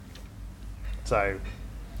So,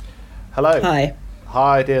 hello. Hi.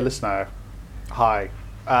 Hi, dear listener. Hi.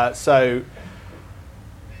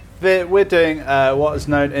 We're doing what is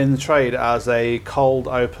known in the trade as a cold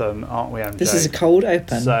open, aren't we, MJ? This is a cold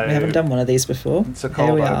open. So, we haven't done one of these before. It's a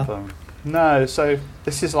cold open. No, so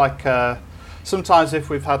this is like sometimes if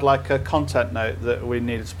we've had like a content note that we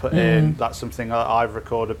needed to put in, that's something that I've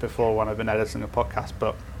recorded before when I've been editing a podcast,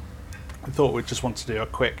 but I thought we'd just want to do a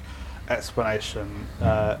quick explanation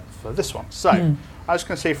for this one. So, as you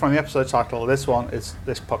can see from the episode title, this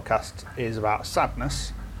podcast is about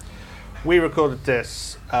sadness. We recorded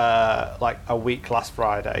this like a week last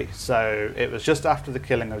Friday, so it was just after the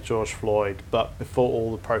killing of George Floyd, but before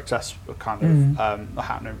all the protests were kind of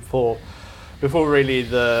happening, before really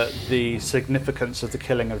the significance of the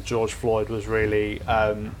killing of George Floyd was really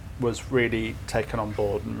taken on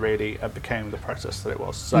board and really became the protest that it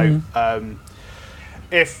was. So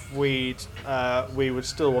if we would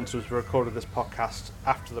still want to have recorded this podcast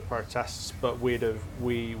after the protests, but we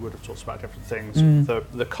would have talked about different things.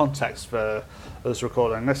 The context for us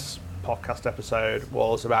recording this podcast episode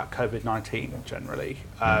was about COVID-19 generally.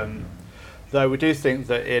 Though we do think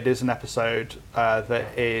that it is an episode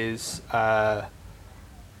that isn't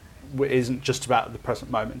just about the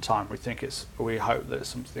present moment in time. We hope that it's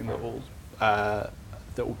something that will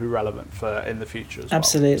be relevant for in the future as well.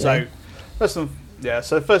 Absolutely.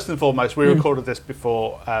 So first and foremost, we recorded this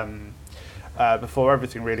before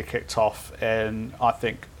everything really kicked off in, I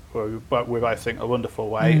think, we both think, a wonderful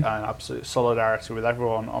way, and absolute solidarity with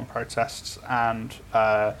everyone on protests and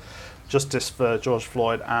justice for George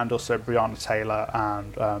Floyd and also Breonna Taylor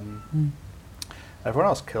and everyone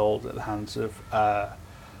else killed at the hands of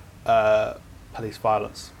police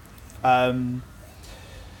violence. But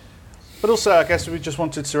also, I guess we just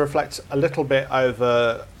wanted to reflect a little bit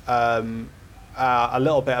over a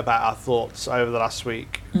little bit about our thoughts over the last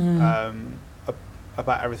week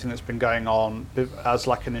about everything that's been going on as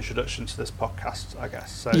like an introduction to this podcast, I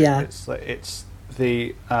guess. So it's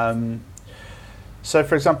the so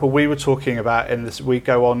for example, we were talking about we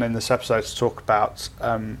go on in this episode to talk about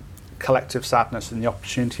collective sadness and the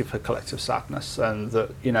opportunity for collective sadness, and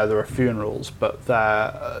that there are funerals, but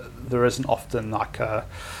there isn't often like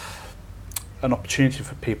an opportunity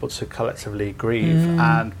for people to collectively grieve,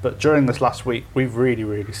 but during this last week we've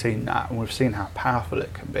really seen that, and we've seen how powerful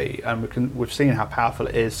it can be, and we've seen how powerful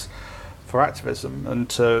it is for activism and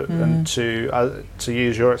to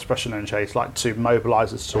use your expression, NJ, it's like to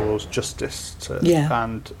mobilise us towards justice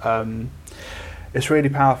and it's really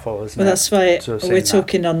powerful, isn't it? Well, that's why we're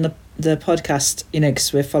talking on the podcast,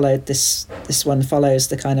 because we followed this one follows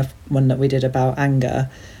the kind of one that we did about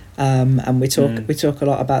anger. And we talk a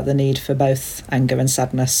lot about the need for both anger and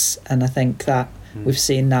sadness, and I think that we've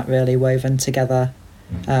seen that really woven together,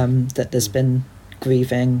 that there's been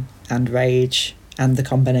grieving and rage and the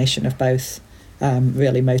combination of both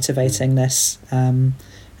really motivating this in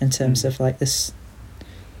terms of like this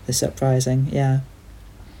uprising,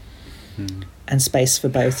 and space for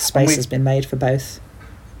both. Space has been made for both,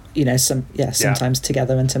 sometimes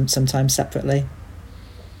together and sometimes separately.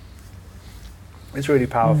 It's really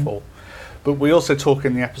powerful, but we also talk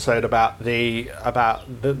in the episode about the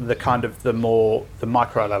kind of the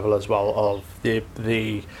micro level as well of the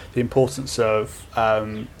importance of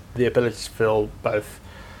the ability to feel both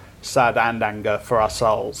sad and anger for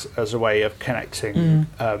ourselves as a way of connecting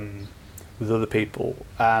with other people,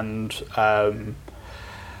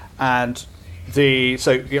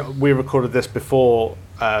 we recorded this before,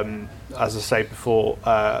 as I say, before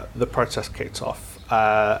the protest kicked off,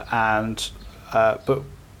 but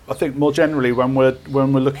I think more generally, when we're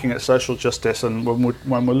looking at social justice and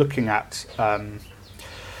when we're looking at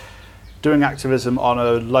doing activism on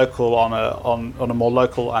a more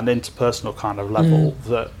local and interpersonal kind of level,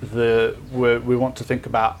 we want to think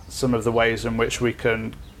about some of the ways in which we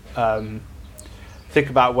can think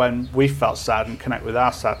about when we felt sad and connect with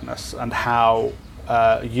our sadness, and how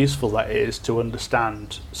useful that is to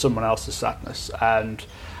understand someone else's sadness, and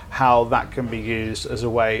how that can be used as a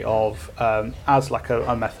way of as like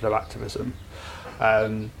a method of activism.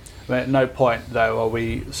 At no point though are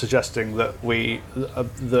we suggesting that we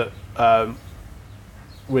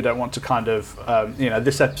don't want to kind of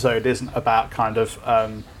this episode isn't about kind of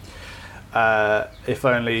if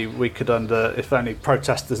only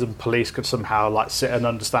protesters and police could somehow like sit and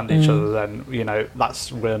understand each other, then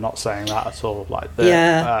we're not saying that at all.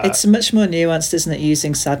 It's much more nuanced, isn't it,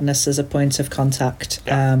 using sadness as a point of contact.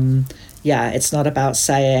 It's not about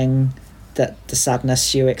saying that the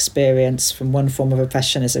sadness you experience from one form of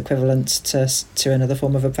oppression is equivalent to another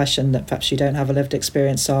form of oppression that perhaps you don't have a lived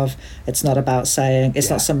experience of. It's not about saying, it's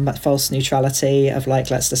not some false neutrality of like,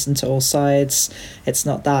 let's listen to all sides. It's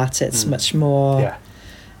not that. It's much more.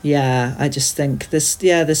 I just think there's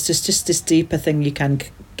just this deeper thing you can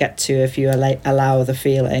get to if you allow the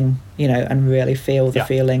feeling, and really feel the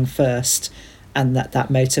feeling first, and that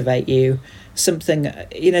motivate you. Something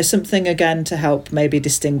again to help maybe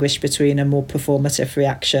distinguish between a more performative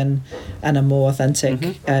reaction and a more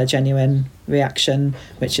authentic, genuine reaction,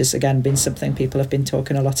 which has again been something people have been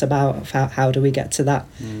talking a lot about, of how do we get to that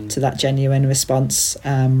genuine response.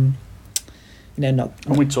 And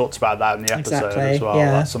we talked about that in the episode as well.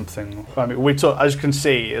 That's something. I mean, we talked, as you can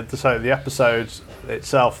see, the episode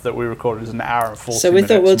itself that we recorded is an hour and 40 minutes. So we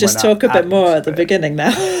thought we'll just talk a bit more at the beginning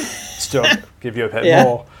now. Still give you a bit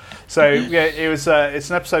more. So it's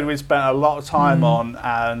an episode we spent a lot of time on,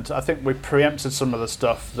 and I think we preempted some of the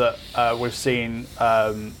stuff that we've seen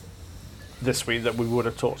this week that we would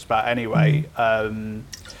have talked about anyway.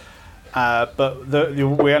 But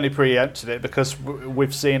we only preempted it because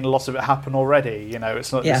we've seen a lot of it happen already.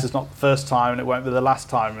 It's not. This is not the first time, and it won't be the last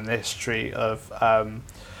time in the history of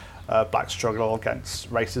black struggle against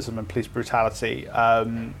racism and police brutality.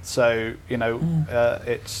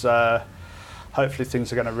 It's. Hopefully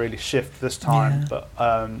things are going to really shift this time, but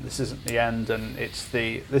this isn't the end, and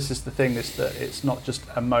this is the thing, is that it's not just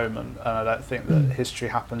a moment, and I don't think that history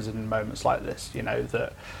happens in moments like this.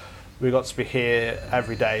 That we've got to be here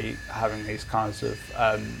every day having these kinds of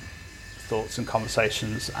thoughts and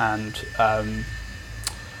conversations, and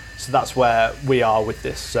so that's where we are with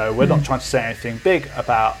this. So we're not trying to say anything big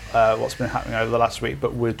about what's been happening over the last week,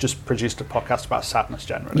 but we've just produced a podcast about sadness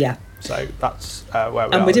generally. Yeah. So that's where we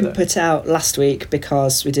are. And we didn't put out last week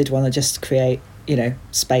because we did want to just create,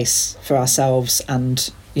 space for ourselves,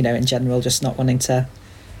 and, in general, just not wanting to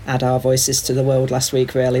add our voices to the world last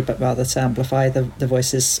week, really, but rather to amplify the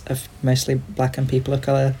voices of mostly black and people of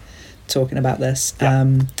colour talking about this.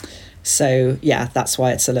 Yeah. That's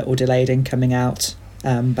why it's a little delayed in coming out.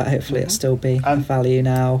 But hopefully it'll still be of value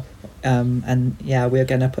now. We're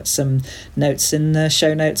going to put some notes in the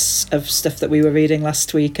show notes of stuff that we were reading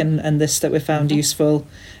last week and this that we found useful,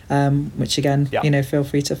 which again, feel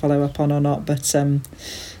free to follow up on or not. But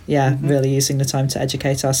really using the time to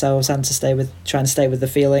educate ourselves and to try and stay with the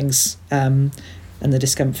feelings and the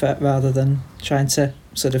discomfort, rather than trying to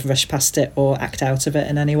sort of rush past it or act out of it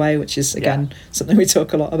in any way, which is again something we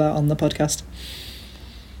talk a lot about on the podcast.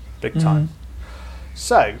 Big time.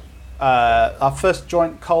 So, our first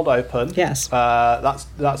joint cold open. Yes.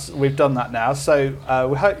 That's we've done that now. So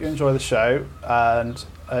we hope you enjoy the show and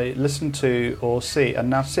listen to or see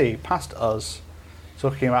past us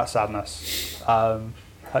talking about sadness.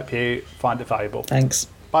 Hope you find it valuable. Thanks.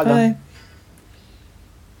 Bye then.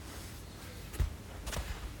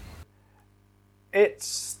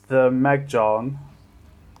 It's the Meg John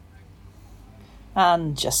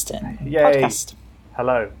and Justin podcast.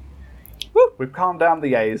 Hello. Woo. We've calmed down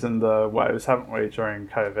the yays and the woes, haven't we, during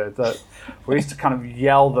COVID? We used to kind of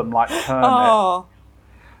yell them like Kermit.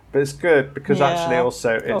 But it's good because actually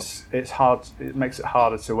also it's hard. It makes it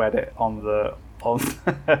harder to edit on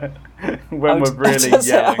when we're really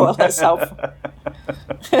yelling. That's helpful.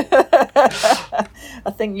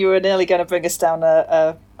 I think you were nearly going to bring us down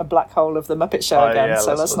a black hole of the Muppet Show again,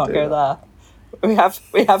 so let's not go there. We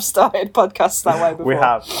have started podcasts that way before. We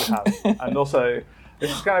have, and also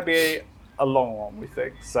this is going to be a long one, we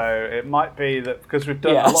think. So it might be that because we've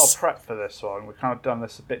done a lot of prep for this one, we've kind of done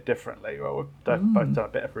this a bit differently. Well, we've both done a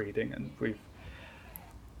bit of reading, and we've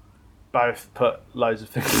both put loads of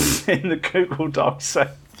things in the Google Docs, so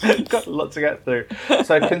we've got a lot to get through.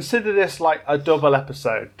 So consider this like a double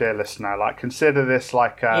episode, dear listener. Like consider this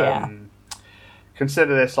like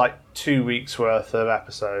 2 weeks worth of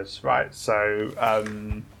episodes, right? So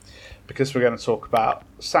because we're going to talk about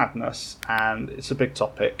sadness, and it's a big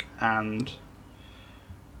topic, and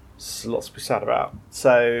there's lots to be sad about.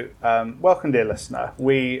 So, welcome, dear listener.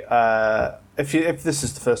 We, if this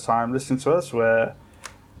is the first time listening to us,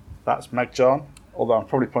 that's Meg John. Although I'm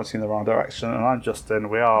probably pointing in the wrong direction, and I'm Justin.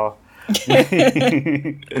 We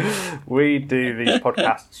do these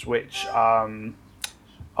podcasts which are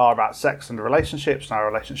about sex and relationships, and our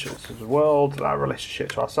relationships to the world, and our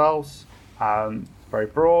relationship to ourselves. Very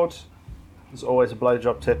broad. There's always a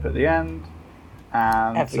blowjob tip at the end,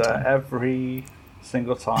 and every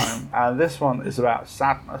single time. And this one is about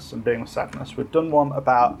sadness and being with sadness. We've done one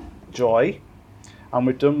about joy, and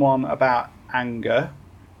we've done one about anger.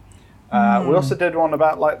 We also did one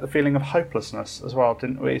about like the feeling of hopelessness as well,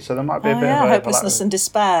 didn't we? So there might be a bit of overlap. Hopelessness and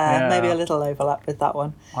despair. Maybe a little overlap with that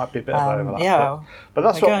one. Might be a bit of overlap. Yeah, but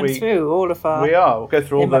that's we're what going through all of our. We are. We'll go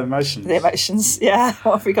through all the emotions. The emotions. Yeah.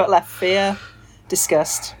 What have we got left? Fear,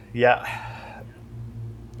 disgust. Yeah.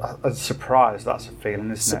 A surprise. That's a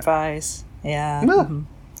feeling, isn't it? Surprise. Yeah. Mm-hmm.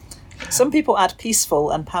 Some people add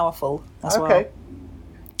peaceful and powerful as well. Okay.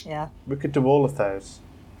 Yeah. We could do all of those.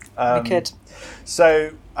 We could.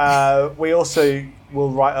 So we also will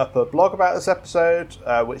write up a blog about this episode,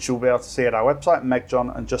 which you'll be able to see at our website,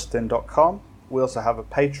 megjohnandjustin.com. We also have a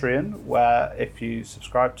Patreon where if you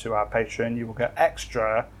subscribe to our Patreon, you will get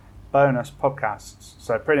extra bonus podcasts.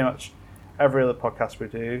 So pretty much every other podcast we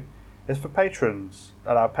do is for patrons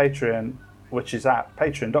at our Patreon, which is at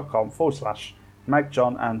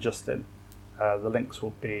patreon.com/megjohnandjustin. The links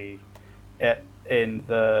will be in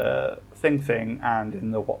the thing and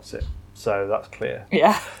in the what's it, so that's clear.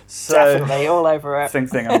 Yeah, so, definitely all over it. Thing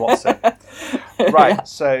and what's it. Right. Yeah.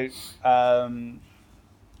 So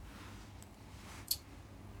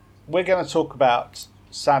we're going to talk about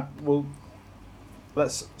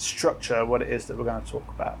let's structure what it is that we're going to talk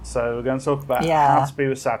about. So we're going to talk about how to be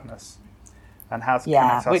with sadness and how to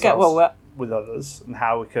connect ourselves with others, and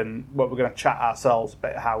how we're going to chat ourselves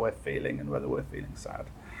about how we're feeling and whether we're feeling sad.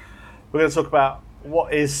 We're going to talk about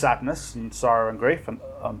what is sadness and sorrow and grief and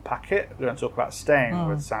unpack it. We're going to talk about staying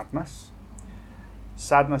with sadness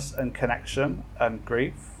and connection and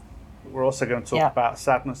grief. We're also going to talk about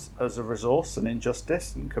sadness as a resource and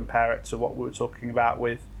injustice and compare it to what we were talking about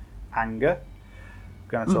with anger.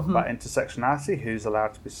 We're going to talk about intersectionality, who's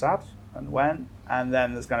allowed to be sad and when. And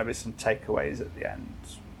then there's going to be some takeaways at the end,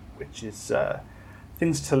 which is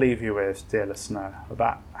things to leave you with, dear listener,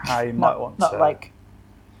 about how you might want to... Not like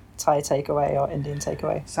Thai takeaway or Indian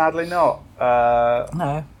takeaway. Sadly not.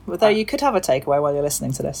 No. Although you could have a takeaway while you're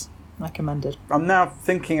listening to this. Recommended. I'm now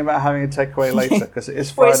thinking about having a takeaway later because it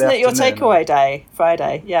is Friday isn't it afternoon. your takeaway day?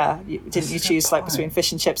 Friday, yeah. Didn't you choose like between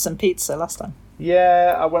fish and chips and pizza last time?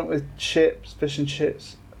 Yeah, I went with fish and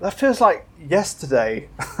chips. That feels like yesterday.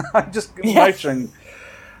 I'm just emoting.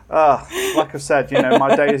 Like I've said,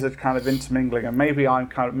 my days are kind of intermingling, and maybe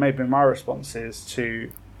my response is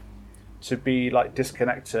to be like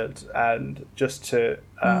disconnected and just to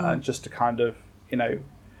kind of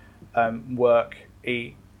work,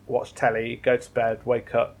 eat, watch telly, go to bed,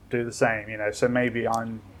 wake up, do the same. So maybe that's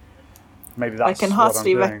what I'm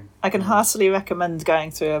doing. I can heartily recommend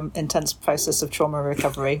going through an intense process of trauma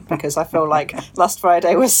recovery because I feel like last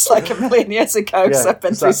Friday was like a million years ago, so I've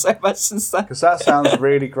been through so much since then. Because that sounds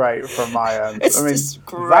really great from my end. It's just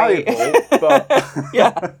great. Valuable, but...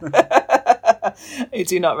 Yeah. I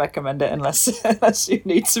do not recommend it unless you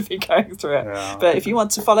need to be going through it. Yeah. But if you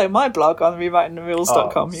want to follow my blog on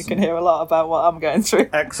rewritingtherules.com, you can hear a lot about what I'm going through.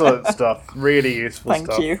 Excellent stuff. Really useful stuff.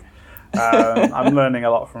 Thank you. I'm learning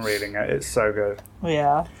a lot from reading it. It's so good.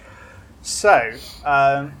 Yeah. So,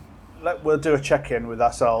 we'll do a check-in with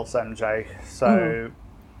ourselves, MJ. So,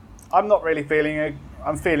 I'm not really feeling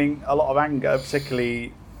I'm feeling a lot of anger,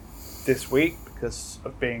 particularly this week because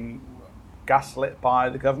of being gaslit by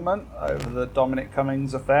the government over the Dominic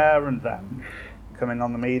Cummings affair and them coming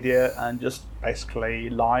on the media and just basically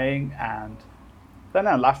lying and then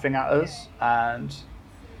laughing at us and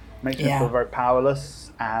making us feel very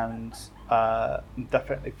powerless and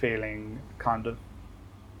definitely feeling kind of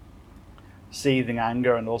seething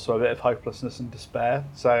anger and also a bit of hopelessness and despair.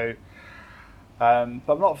 So,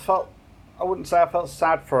 but I wouldn't say I felt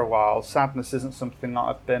sad for a while. Sadness isn't something that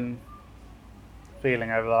I've been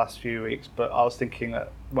feeling over the last few weeks, but I was thinking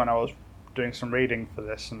that when I was doing some reading for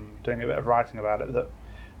this and doing a bit of writing about it, that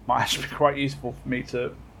might actually be quite useful for me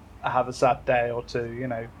to have a sad day or two,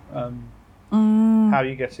 How are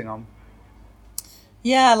you getting on?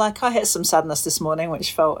 Yeah, like I hit some sadness this morning,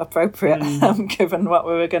 which felt appropriate given what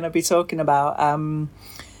we were going to be talking about. And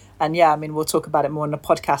yeah, I mean, we'll talk about it more in the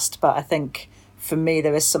podcast, but I think for me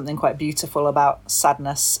there is something quite beautiful about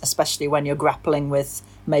sadness, especially when you're grappling with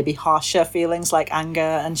maybe harsher feelings like anger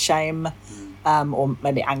and shame, or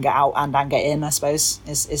maybe anger out and anger in, I suppose,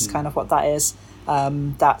 is kind of what that is.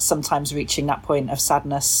 That sometimes reaching that point of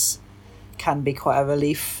sadness can be quite a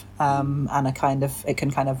relief, and it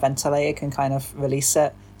can kind of ventilate, it can kind of release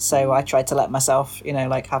it. So I tried to let myself,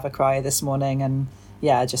 have a cry this morning and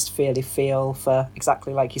just really feel for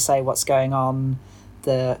exactly like you say, what's going on,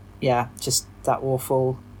 just that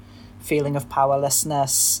awful feeling of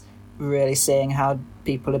powerlessness, really seeing how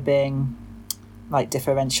people are being like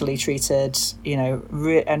differentially treated,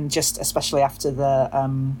 and just especially after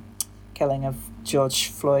the killing of George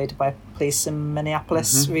Floyd by police in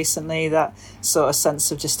Minneapolis recently, that sort of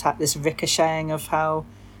sense of just this ricocheting of how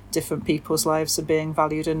different people's lives are being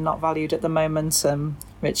valued and not valued at the moment,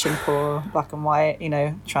 rich and poor, black and white,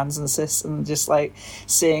 trans and cis, and just like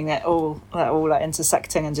seeing it all like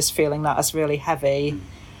intersecting and just feeling that as really heavy.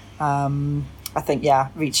 I think,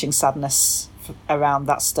 reaching sadness around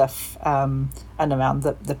that stuff, and around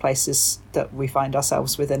the places that we find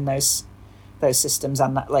ourselves within those systems,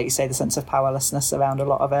 and that, like you say, the sense of powerlessness around a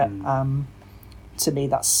lot of it. To me,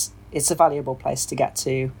 it's a valuable place to get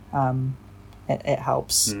to. It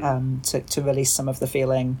helps to release some of the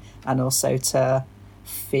feeling, and also to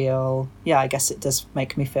feel, I guess it does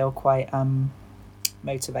make me feel quite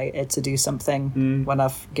motivated to do something when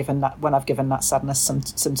I've given that sadness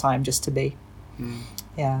some time just to be.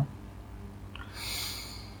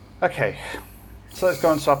 Okay, so let's go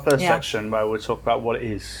on to our first section where we'll talk about what it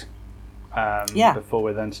is, before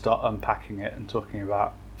we then start unpacking it and talking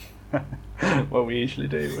about what we usually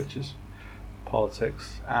do, which is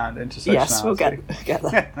politics and intersectionality. Yes, we'll get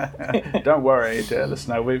there. Don't worry, dear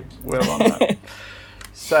listener, we're on that.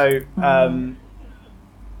 So,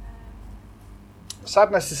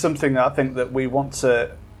 sadness is something that I think that we want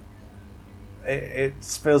to. It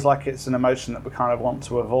feels like it's an emotion that we kind of want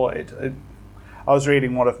to avoid. I was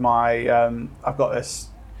reading one of my. I've got this.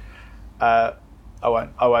 I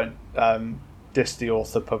won't diss the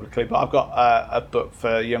author publicly, but I've got a book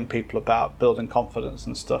for young people about building confidence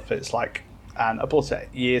and stuff. It's like, and I bought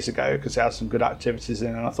it years ago because it has some good activities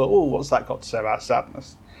in, and I thought, oh, what's that got to say about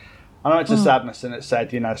sadness? And I went to sadness, and it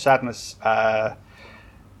said, sadness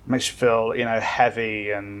makes you feel, heavy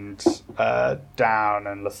and down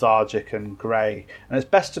and lethargic and grey, and it's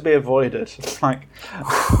best to be avoided. It's like,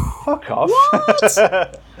 fuck off. What?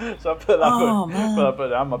 So I put that book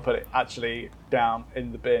down. I put it actually down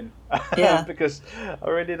in the bin. Because I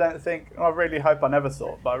really hope I never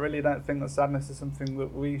thought, but I really don't think that sadness is something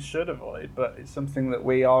that we should avoid, but it's something that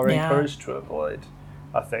we are encouraged to avoid,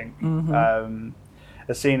 I think.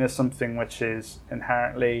 It's seen as something which is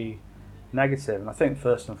inherently negative, and I think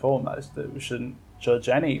first and foremost that we shouldn't judge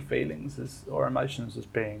any feelings or emotions as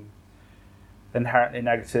being inherently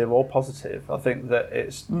negative or positive. I think that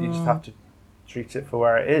you just have to treat it for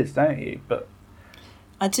where it is, don't you? But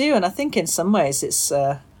I do, and I think in some ways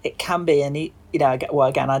it can be, and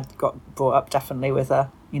again, I got brought up definitely with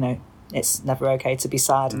it's never okay to be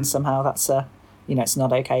sad, and somehow that's it's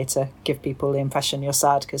not okay to give people the impression you're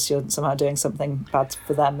sad because you're somehow doing something bad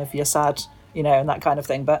for them if you're sad, and that kind of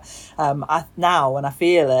thing. But now when I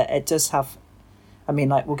feel it does have,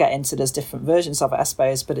 we'll get into, there's different versions of it, I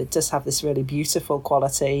suppose, but it does have this really beautiful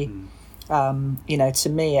quality. To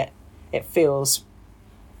me, it feels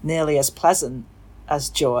nearly as pleasant as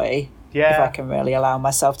joy, if I can really allow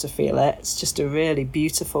myself to feel it. It's just a really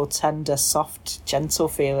beautiful, tender, soft, gentle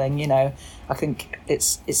feeling. I think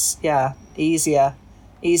it's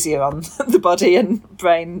easier on the body and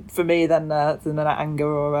brain for me than an anger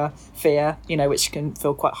or a fear, which can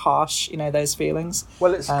feel quite harsh, those feelings.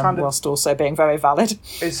 Well, it's kind of, whilst also being very valid.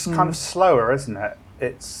 It's kind of slower, isn't it?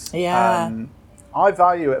 It's I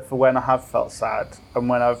value it for when I have felt sad, and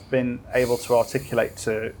when I've been able to articulate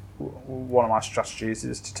to one of my strategies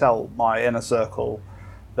is to tell my inner circle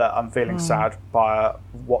that I'm feeling sad via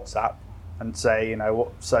WhatsApp, and say,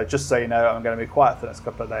 so just so you know, I'm going to be quiet for the next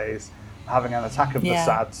couple of days. I'm having an attack of the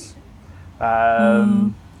sads.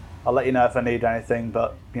 I'll let you know if I need anything,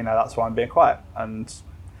 but that's why I'm being quiet. And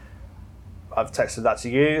I've texted that to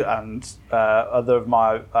you and other of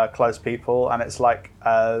my close people, and it's like,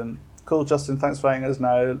 cool, Justin, thanks for letting us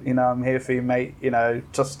know. I'm here for you, mate.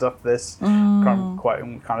 Just stuff this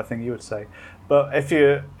quoting kind of thing you would say. But if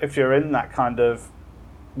you're in that kind of,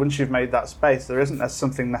 once you've made that space, there isn't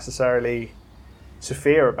something necessarily to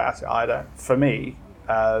fear about it either. For me,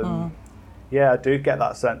 I do get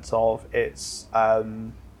that sense of it's. I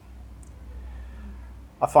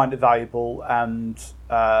find it valuable and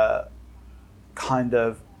kind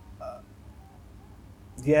of.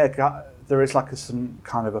 There is like some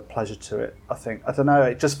kind of a pleasure to it. I think, I don't know.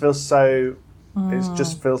 It just feels so. It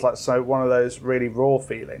just feels like one of those really raw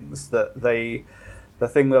feelings that the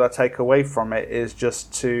thing that I take away from it is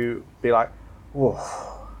just to be like, whoa,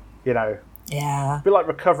 be like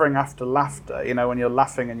recovering after laughter. When you're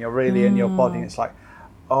laughing and you're really in your body, and it's like,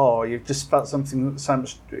 oh, you've just felt something so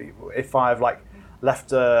much. If I've like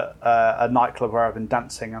left a nightclub where I've been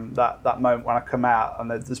dancing, and that moment when I come out and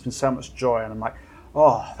there's been so much joy, and I'm like,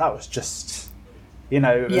 oh, that was just,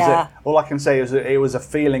 all I can say is it was a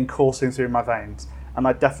feeling coursing through my veins, and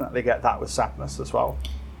I definitely get that with sadness as well.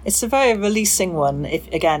 It's a very releasing one, if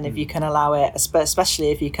you can allow it,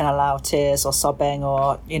 especially if you can allow tears or sobbing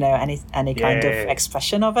or, any kind of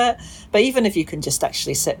expression of it. But even if you can just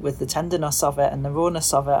actually sit with the tenderness of it and the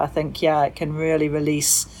rawness of it, I think, it can really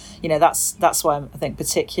release that's why I think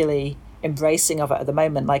particularly embracing of it at the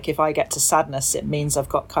moment. Like if I get to sadness, it means I've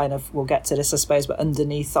got we'll get to this I suppose, but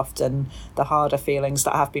underneath often the harder feelings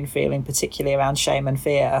that I've been feeling, particularly around shame and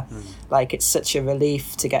fear. Like it's such a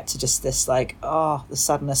relief to get to just this like, oh, the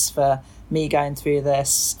sadness for me going through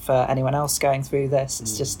this, for anyone else going through this.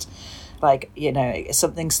 It's just like,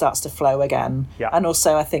 something starts to flow again. And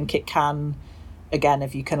also I think it can, again,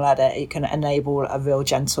 if you can let it can enable a real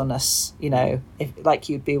gentleness, if like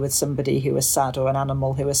you'd be with somebody who is sad, or an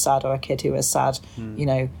animal who is sad, or a kid who is sad,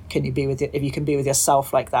 can you be if you can be with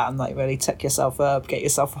yourself like that and like really tuck yourself up, get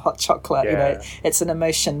yourself a hot chocolate, it's an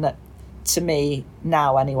emotion that to me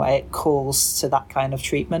now anyway, it calls to that kind of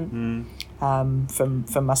treatment from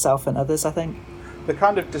myself and others, I think. The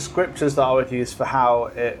kind of descriptors that I would use for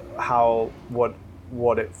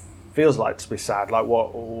what it feels like to be sad, like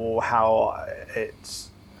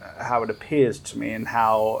how it appears to me, and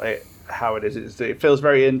how it is. It feels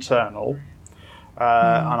very internal,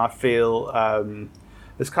 and I feel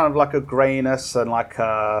there's kind of like a greyness, and I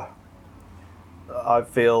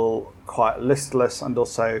feel quite listless and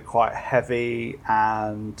also quite heavy,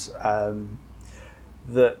 and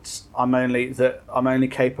that I'm only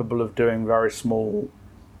capable of doing very small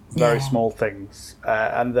things,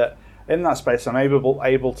 and that in that space I'm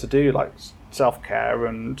able to do like self-care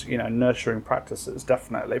and nurturing practices,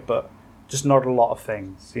 definitely, but just not a lot of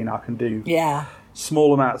things. I can do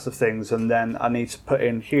small amounts of things, and then I need to put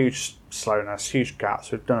in huge slowness, huge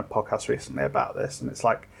gaps. We've done a podcast recently about this, and it's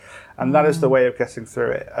like, and that is the way of getting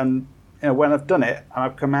through it. And when I've done it and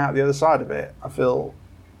I've come out the other side of it, I feel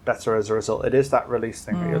better as a result. It is that release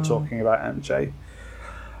thing that you're talking about, MJ.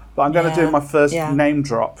 But I'm going to do my first name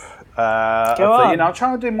drop. I'm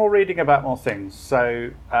trying to do more reading about more things. So,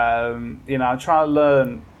 I'm trying to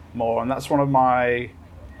learn more, and that's one of my.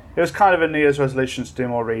 It was kind of a New Year's resolution to do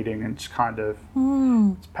more reading and to kind of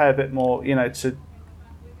to pay a bit more, to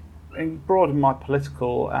broaden my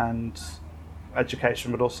political and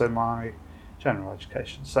education, but also my general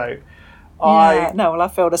education. So, I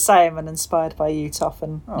feel the same, and inspired by you to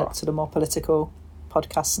often look to the more political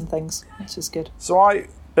podcasts and things, which is good. So I've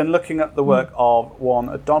been looking at the work of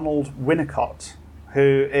one Donald Winnicott,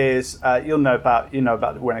 who is you know about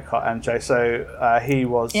Winnicott, MJ. So he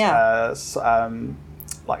was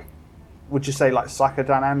would you say like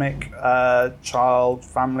psychodynamic child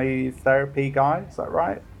family therapy guy? Is that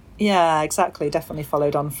right? Yeah, exactly. Definitely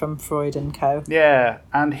followed on from Freud and co. Yeah,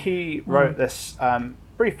 and he wrote this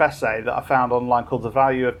brief essay that I found online called The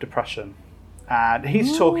Value of Depression, and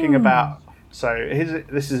he's talking about. So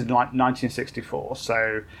this is in like 1964.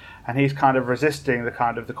 So, and he's kind of resisting the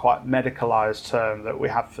quite medicalized term that we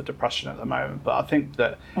have for depression at the moment. But I think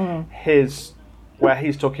that where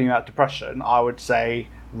he's talking about depression, I would say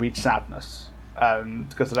read sadness,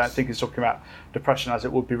 because I don't think he's talking about depression as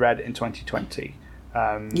it would be read in 2020.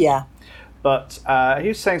 But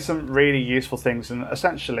he's saying some really useful things, and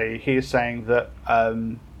essentially he's saying that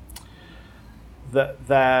that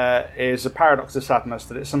there is a paradox of sadness,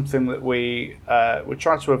 that it's something that we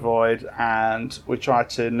try to avoid, and we try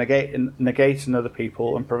to negate in other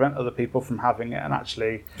people and prevent other people from having it, and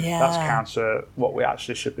actually that's counter what we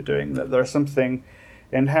actually should be doing. That there is something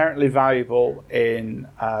inherently valuable in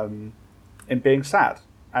being sad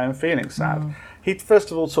and feeling sad. He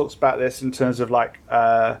first of all talks about this in terms of like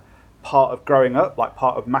part of growing up, like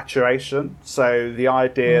part of maturation. So the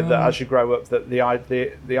idea that as you grow up, that the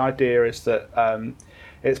idea is that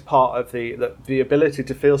it's part of the ability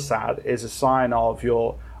to feel sad is a sign of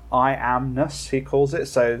your I amness, he calls it.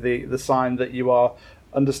 So the sign that you are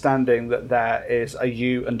understanding that there is a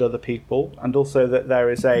you and other people, and also that there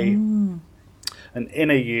is an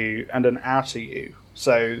inner you and an outer you.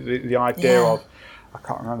 So the idea of, I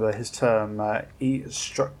can't remember his term,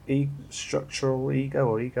 structural ego,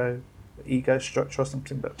 or ego structure or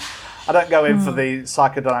something, but I don't go in for the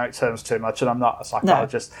psychodynamic terms too much, and I'm not a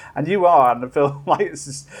psychologist, and you are, and I feel like this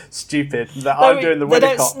is stupid that I'm doing the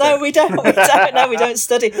Winnicott. No, we don't. No, we don't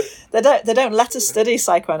study. They don't let us study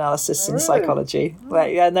psychoanalysis and psychology.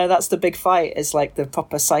 Like, that's the big fight. Is like the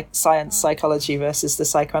proper science psychology versus the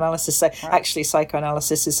psychoanalysis. So actually,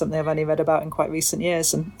 psychoanalysis is something I've only read about in quite recent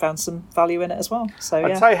years and found some value in it as well. So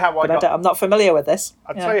I'll tell you how I'm not familiar with this.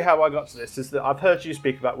 I'll tell you how I got to this. Is that I've heard you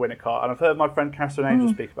speak about Winnicott, and I've heard my friend Catherine Angel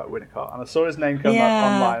speak about Winnicott. And I saw his name come up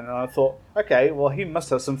online, and I thought, okay, well, he must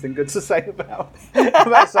have something good to say about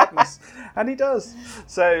sadness, and he does.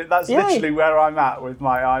 So that's literally where I'm at with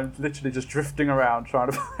I'm literally just drifting around trying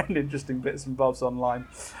to find interesting bits and bobs online.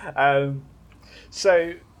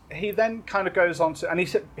 So he then kind of goes on to, and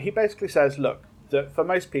he basically says, look, that for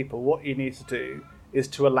most people, what you need to do is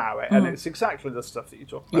to allow it, and it's exactly the stuff that you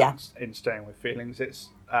talk about in Staying with Feelings. It's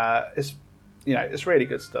it's really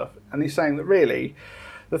good stuff, and he's saying that really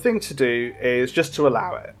the thing to do is just to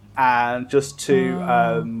allow it, and just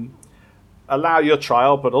to allow your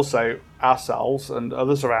child, but also ourselves and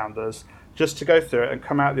others around us, just to go through it and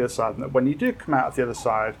come out the other side. And that when you do come out the other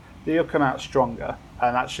side, you'll come out stronger,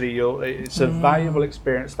 and actually it's a valuable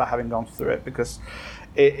experience for having gone through it, because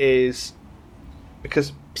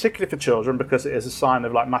particularly for children, because it is a sign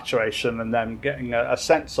of like maturation and them getting a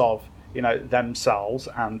sense of themselves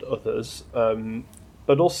and others,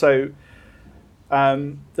 but also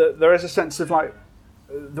there is a sense of like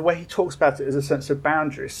the way he talks about it is a sense of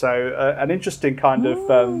boundary. So an interesting kind of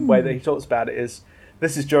way that he talks about it is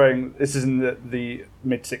this is in the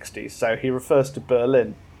mid-60s, so he refers to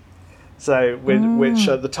Berlin. So which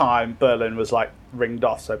at the time Berlin was like ringed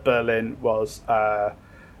off. So Berlin was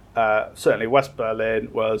certainly West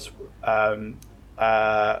Berlin was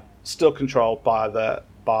still controlled by the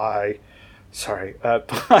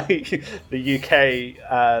UK,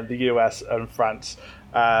 the US, and France.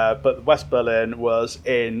 But West Berlin was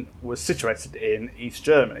situated in East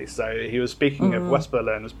Germany. So he was speaking of West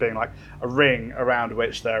Berlin as being like a ring around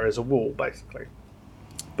which there is a wall, basically.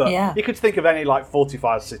 But you could think of any like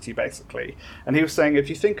fortified city, basically. And he was saying if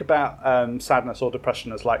you think about sadness or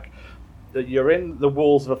depression as like you're in the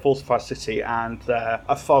walls of a fortified city and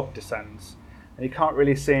a fog descends and you can't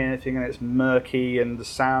really see anything and it's murky and the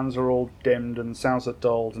sounds are all dimmed and the sounds are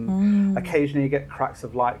dulled and occasionally you get cracks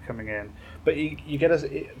of light coming in. But you get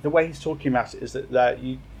the way he's talking about it is that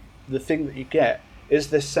the thing that you get is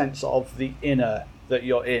this sense of the inner that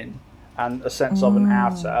you're in and a sense of an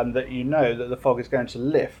outer, and that you know that the fog is going to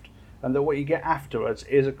lift, and that what you get afterwards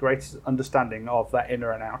is a greater understanding of that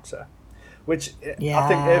inner and outer, which I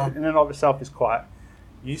think in and of itself is quite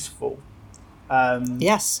useful.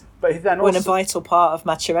 Yes. But then also, a vital part of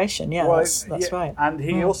maturation. Yeah, that's right. And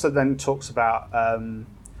he also then talks about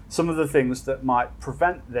some of the things that might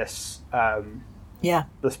prevent this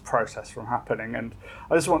this process from happening. And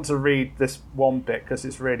I just want to read this one bit because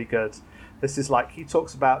it's really good. This is like, he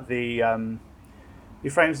talks about he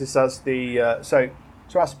frames this as so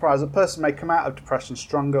to our surprise, a person may come out of depression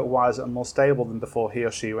stronger, wiser, and more stable than before he or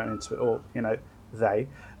she went into it, or, they.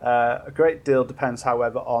 A great deal depends,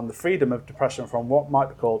 however, on the freedom of depression from what might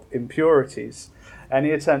be called impurities. Any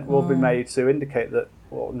attempt will be made to indicate that,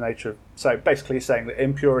 the nature of... So basically saying that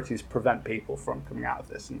impurities prevent people from coming out of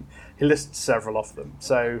this, and he lists several of them.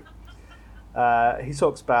 So he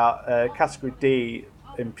talks about category D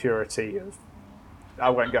impurity of... I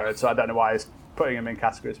won't go into, so I don't know why he's putting them in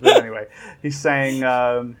categories, but anyway, he's saying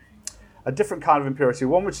a different kind of impurity,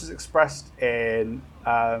 one which is expressed in...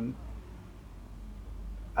 I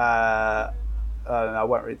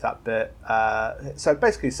won't read that bit. So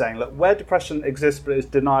basically saying, look, where depression exists but is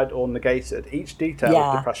denied or negated, each detail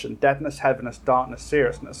of depression, deadness, heaviness, darkness,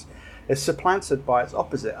 seriousness, is supplanted by its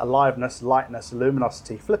opposite, aliveness, lightness,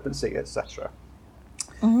 luminosity, flippancy, etc.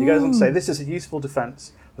 He goes on to say, this is a useful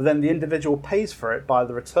defence, but then the individual pays for it by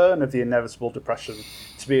the return of the inevitable depression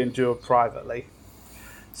to be endured privately.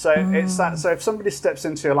 So it's that. So if somebody steps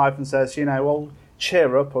into your life and says, well,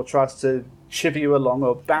 cheer up, or tries to chiv you along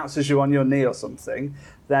or bounces you on your knee or something,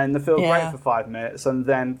 then they feel great for 5 minutes, and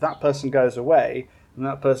then that person goes away and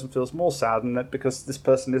that person feels more sad, and that because this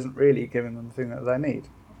person isn't really giving them the thing that they need.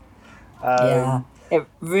 It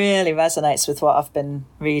really resonates with what I've been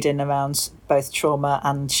reading around both trauma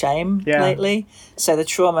and shame lately. So the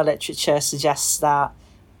trauma literature suggests that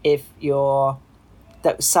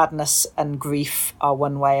that sadness and grief are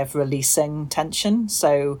one way of releasing tension.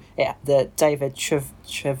 So the David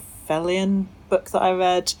Trevelyan book that I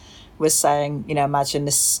read was saying, imagine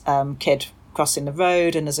this kid crossing the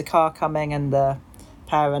road and there's a car coming and the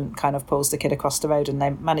parent kind of pulls the kid across the road and they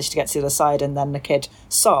manage to get to the other side, and then the kid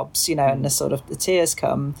sobs, and the tears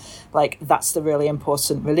come. Like, that's the really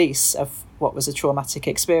important release of what was a traumatic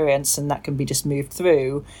experience, and that can be just moved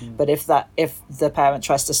through. But if the parent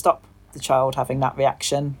tries to stop the child having that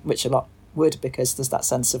reaction, which a lot would, because there's that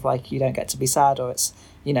sense of like, you don't get to be sad, or it's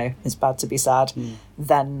it's bad to be sad,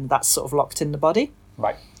 then that's sort of locked in the body,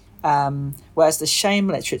 right? Whereas the shame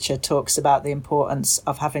literature talks about the importance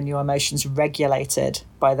of having your emotions regulated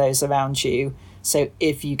by those around you. So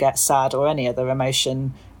if you get sad or any other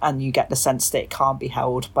emotion and you get the sense that it can't be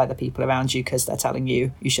held by the people around you because they're telling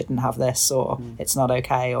you shouldn't have this, or it's not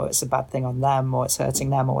okay, or it's a bad thing on them, or it's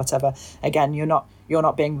hurting them, or whatever, again, you're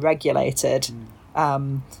not being regulated.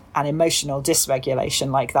 And emotional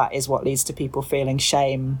dysregulation like that is what leads to people feeling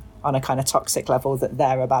shame on a kind of toxic level that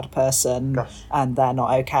they're a bad person. Gosh. And they're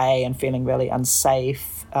not okay and feeling really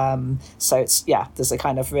unsafe. So it's, there's a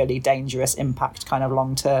kind of really dangerous impact kind of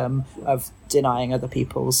long term of denying other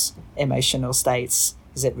people's emotional states.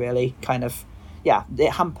 Is it really kind of,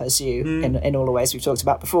 it hampers you in all the ways we've talked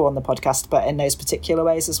about before on the podcast, but in those particular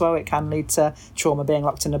ways as well. It can lead to trauma being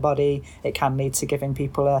locked in the body. It can lead to giving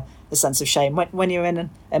people a sense of shame. When you're in an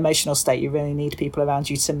emotional state, you really need people around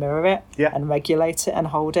you to mirror it and regulate it and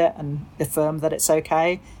hold it and affirm that it's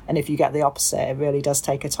okay. And if you get the opposite, it really does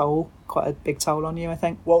take a toll, quite a big toll on you, I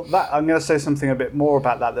think. Well, I'm going to say something a bit more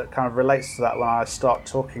about that kind of relates to that when I start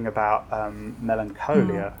talking about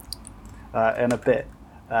melancholia in a bit.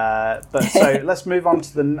 But so let's move on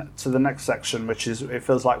to the next section, which is, it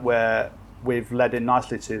feels like we've led in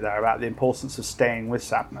nicely to there, about the importance of staying with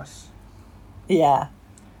sadness. Yeah.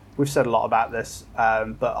 We've said a lot about this,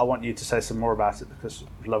 but I want you to say some more about it because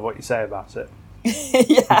I love what you say about it.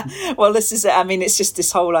 Well, this is it. I mean, it's just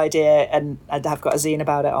this whole idea, and I've got a zine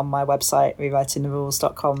about it on my website,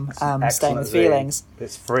 rewritingtherules.com, staying with feelings.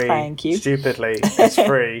 It's free. Thank you. Stupidly, it's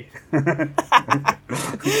free.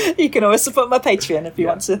 You can always support my Patreon if you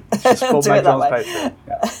want to do it that way.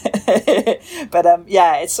 But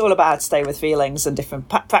it's all about how to stay with feelings and different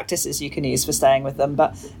practices you can use for staying with them.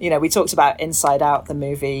 But we talked about Inside Out, the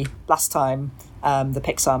movie, last time, the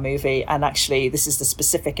Pixar movie, and actually this is the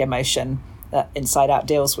specific emotion that Inside Out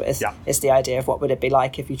deals with. Is the idea of what would it be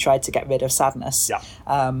like if you tried to get rid of sadness.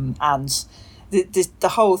 And the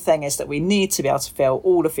whole thing is that we need to be able to feel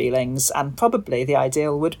all the feelings, and probably the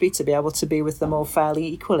ideal would be to be able to be with them all fairly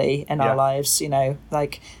equally in our lives.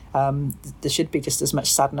 There should be just as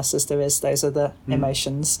much sadness as there is those other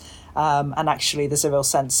emotions. And actually there's a real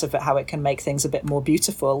sense of how it can make things a bit more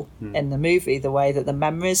beautiful in the movie, the way that the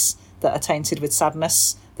memories that are tainted with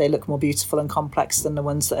sadness, they look more beautiful and complex than the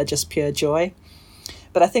ones that are just pure joy.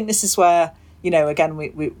 But I think this is where,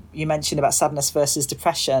 again, you mentioned about sadness versus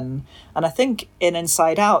depression. And I think in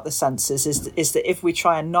Inside Out, the sense is that if we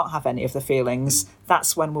try and not have any of the feelings,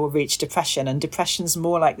 that's when we'll reach depression. And depression's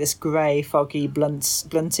more like this grey, foggy,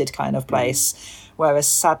 blunted kind of place, whereas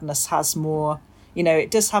sadness has more, it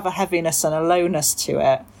does have a heaviness and a lowness to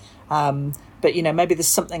it. But, maybe there's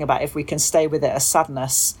something about if we can stay with it as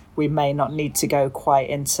sadness, we may not need to go quite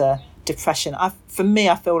into depression. For me,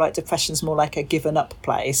 I feel like depression's more like a given up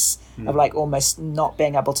place of like almost not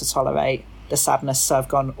being able to tolerate the sadness. So I've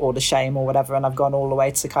gone, or the shame or whatever, and I've gone all the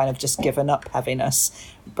way to kind of just given up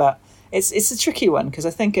heaviness. But it's a tricky one, because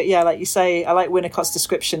I think, like you say, I like Winnicott's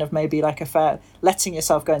description of maybe like letting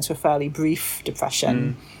yourself go into a fairly brief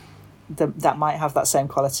depression. That might have that same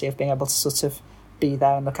quality of being able to sort of be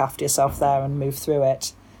there and look after yourself there and move through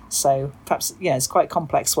it. So perhaps, it's quite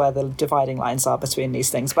complex where the dividing lines are between these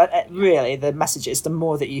things. But really, the message is the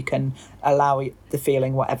more that you can allow the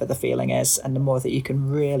feeling, whatever the feeling is, and the more that you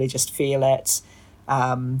can really just feel it,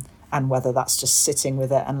 and whether that's just sitting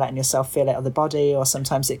with it and letting yourself feel it on the body, or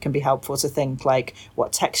sometimes it can be helpful to think like,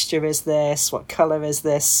 what texture is this? What colour is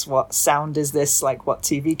this? What sound is this? Like, what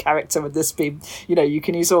TV character would this be? You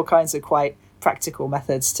can use all kinds of quite practical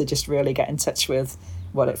methods to just really get in touch with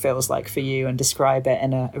what it feels like for you and describe it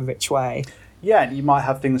in a rich way. Yeah, and you might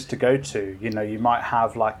have things to go to. You might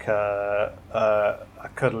have like a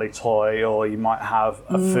cuddly toy, or you might have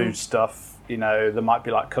a food stuff. There might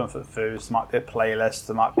be like comfort foods, there might be a playlist,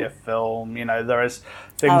 there might be a film. There is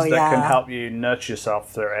things that can help you nurture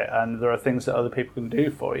yourself through it, and there are things that other people can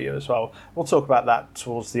do for you as well. We'll talk about that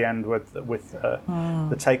towards the end with the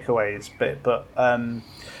takeaways bit, but and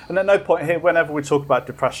at no point here, whenever we talk about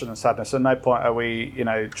depression and sadness, at no point are we,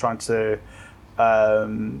 trying to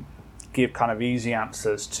give kind of easy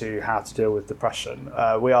answers to how to deal with depression.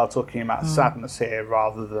 We are talking about sadness here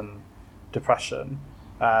rather than depression.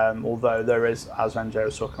 Although there is, as NJ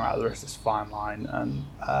was talking about, there is this fine line, and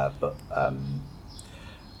but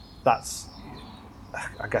that's,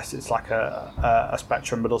 I guess it's like a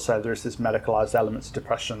spectrum, but also there is this medicalised element to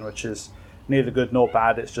depression, which is neither good nor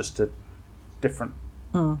bad. It's just a different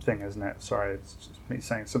thing, isn't it? Sorry, it's just me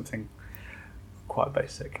saying something quite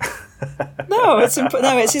basic. No,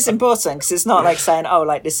 it is important, because it's not like saying,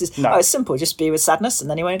 this is it's simple, just be with sadness and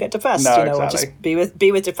then you won't get depressed. Exactly. Or just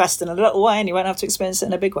be with depressed in a little way and you won't have to experience it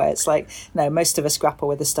in a big way. It's like, no, most of us grapple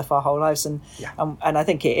with this stuff our whole lives, and I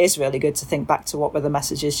think it is really good to think back to what were the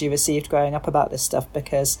messages you received growing up about this stuff,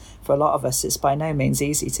 because for a lot of us it's by no means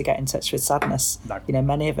easy to get in touch with sadness. No.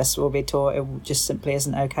 Many of us will be taught it just simply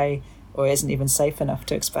isn't okay, or isn't even safe enough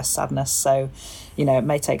to express sadness. So, it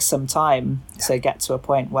may take some time to get to a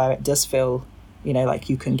point where it does feel, like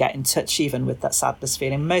you can get in touch even with that sadness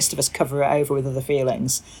feeling. Most of us cover it over with other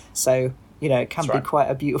feelings. So, it can be quite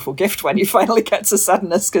a beautiful gift when you finally get to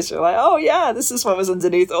sadness, because you're like, oh yeah, this is what was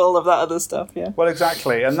underneath all of that other stuff. Yeah. Well,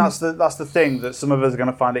 exactly, and that's the thing, that some of us are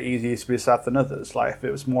going to find it easier to be sad than others. Like if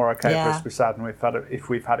it was more okay for us to be sad, and if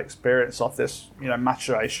we've had experience of this,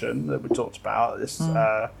 maturation that we talked about, this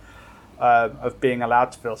of being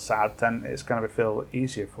allowed to feel sad, then it's going to feel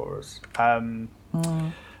easier for us.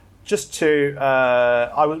 Just to,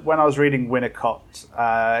 when I was reading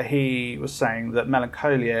Winnicott, he was saying that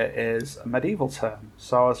melancholia is a medieval term.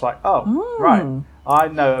 So I was like, right, I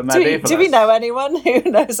know a medievalist. Do we know anyone who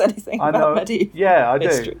knows anything about medieval Yeah, I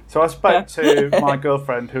history? do. So I spoke to my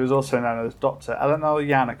girlfriend, who is also known as Dr. Eleanor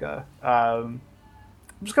Yanniger. I'm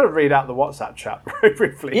just going to read out the WhatsApp chat very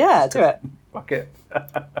briefly. Yeah, do it. Fuck it.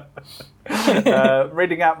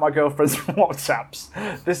 Reading out my girlfriend's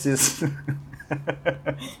WhatsApps. This is...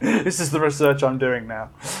 This is the research I'm doing now.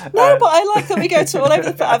 No, but I like that we go to all over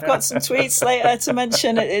the. I've got some tweets later to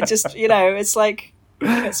mention. It just, it's like,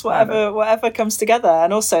 it's whatever comes together,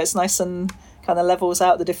 and also it's nice and kind of levels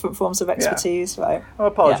out the different forms of expertise, right? I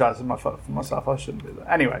apologise for myself. I shouldn't do that.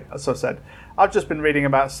 Anyway, as I said, I've just been reading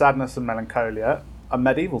about sadness and melancholia, a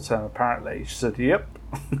medieval term apparently. She said, "Yep,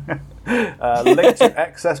 linked to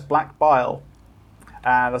excess black bile."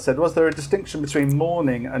 And I said, was there a distinction between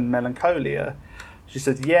mourning and melancholia? She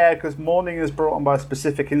said, yeah, because mourning is brought on by a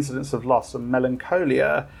specific incidence of loss, and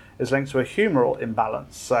melancholia is linked to a humoral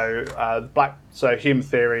imbalance. So, humour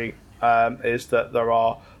theory is that there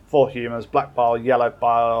are 4 humours: black bile, yellow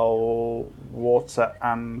bile, water,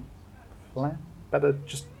 and phlegm. Better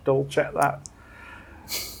just double check that.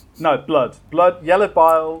 No, blood, yellow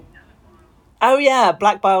bile. Oh yeah,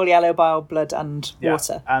 black bile, yellow bile, blood, and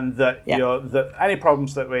water. And that any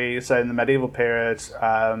problems that we say in the medieval period,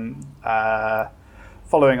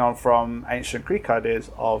 following on from ancient Greek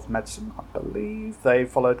ideas of medicine, I believe they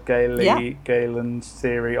followed Galen's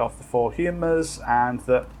theory of the 4 humours, and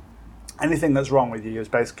that anything that's wrong with you is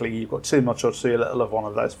basically you've got too much or too little of one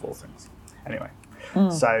of those 4 things. Anyway,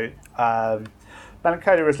 so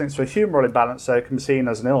melancholia is linked to a humoral imbalance, so it can be seen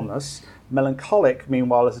as an illness. Melancholic,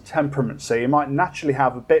 meanwhile, is a temperament, so you might naturally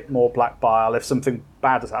have a bit more black bile if something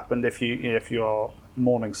bad has happened, if you're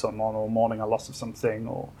mourning someone or mourning a loss of something,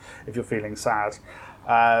 or if you're feeling sad.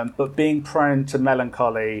 But being prone to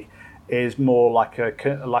melancholy is more like a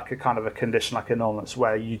kind of a condition, like an illness,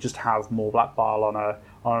 where you just have more black bile on an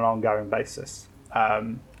ongoing basis.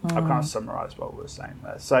 I've kind of summarised what we were saying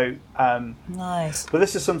there. So nice. But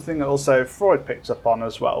this is something that also Freud picked up on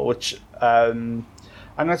as well, which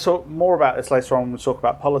I'm going to talk more about this later on when we talk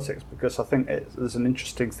about politics, because I think there's an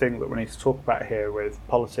interesting thing that we need to talk about here with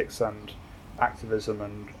politics and activism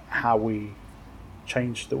and how we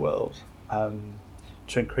change the world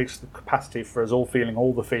to increase the capacity for us all feeling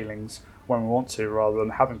all the feelings when we want to, rather than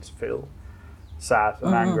having to feel sad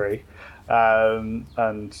and angry.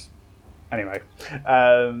 And anyway,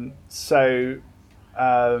 so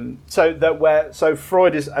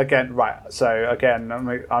Freud is again right. So again,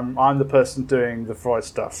 I'm the person doing the Freud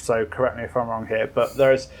stuff. So correct me if I'm wrong here. But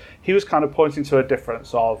he was kind of pointing to a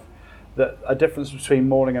difference between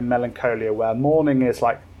mourning and melancholia, where mourning is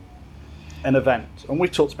like an event, and we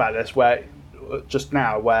talked about this just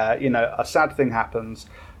now, where a sad thing happens,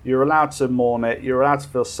 you're allowed to mourn it, you're allowed to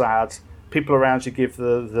feel sad. People around you give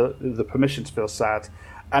the permission to feel sad.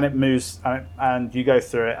 And it moves, and you go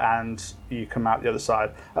through it, and you come out the other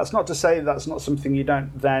side. That's not to say that's not something you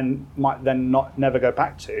might never go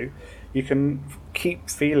back to. You can keep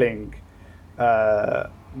feeling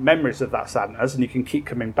memories of that sadness, and you can keep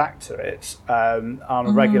coming back to it on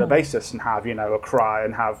a regular basis, and have a cry,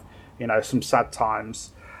 and have some sad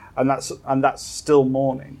times, and that's still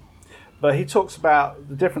mourning. But he talks about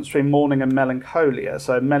the difference between mourning and melancholia.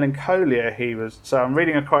 So melancholia, I'm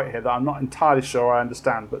reading a quote here that I'm not entirely sure I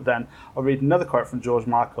understand, but then I'll read another quote from George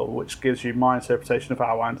Michael, which gives you my interpretation of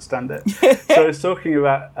how I understand it. So he's talking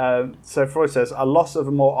about, so Freud says, a loss of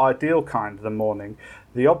a more ideal kind than mourning.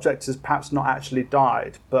 The object has perhaps not actually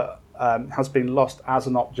died, but has been lost as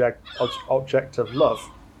an object of love.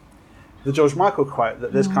 The George Michael quote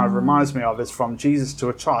that this kind of reminds me of is from Jesus to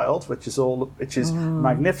a Child, which is a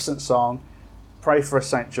magnificent song. Pray for us,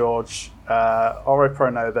 St. George. Ore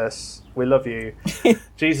pro nobis. We love you.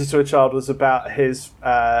 Jesus to a Child was about his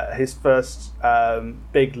first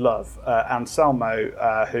big love,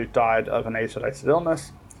 Anselmo, who died of an age-related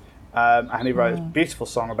illness. And he wrote a beautiful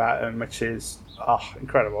song about him, which is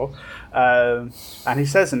incredible. And he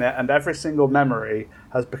says in it, and every single memory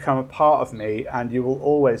has become a part of me, and you will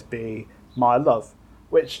always be my love.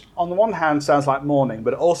 Which, on the one hand, sounds like mourning,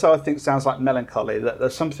 but also I think sounds like melancholy. That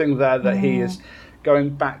there's something there that he is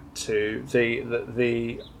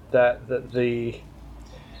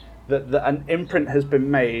that an imprint has been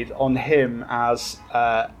made on him as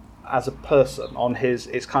a person, on his,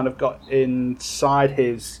 it's kind of got inside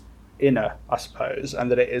his inner, I suppose, and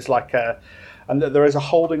that it is like and that there is a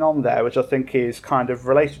holding on there, which I think is kind of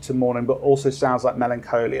related to mourning, but also sounds like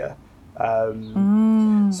melancholia.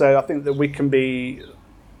 So I think that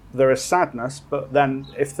there is sadness, but then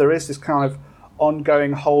if there is this kind of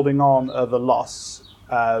ongoing holding on of a loss,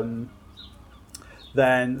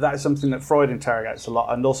 then that is something that Freud interrogates a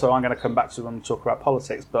lot. And also I'm going to come back to when we talk about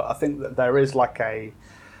politics, but I think that there is like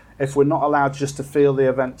if we're not allowed just to feel the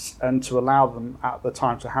events and to allow them at the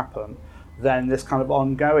time to happen, then this kind of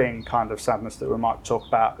ongoing kind of sadness that we might talk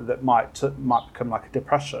about that might become like a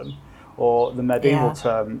depression, or the medieval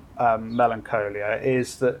term melancholia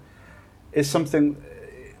is something.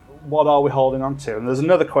 What are we holding on to? And there's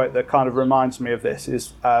another quote that kind of reminds me of this.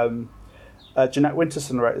 Is Jeanette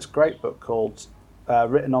Winterson wrote this great book called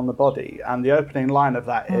Written on the Body, and the opening line of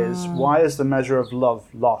that is, "Why is the measure of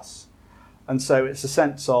love loss?" And so it's a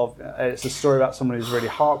sense of, it's a story about someone who's really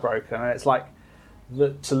heartbroken, and it's like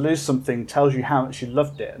to lose something tells you how much you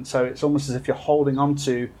loved it, and so it's almost as if you're holding on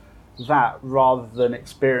to that rather than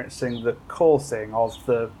experiencing the core thing of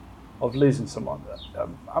losing someone.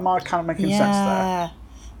 Am I kind of making sense there?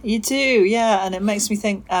 You do, yeah, and it makes me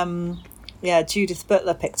think. Judith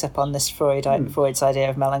Butler picked up on this Freud's idea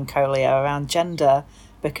of melancholia around gender,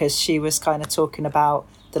 because she was kind of talking about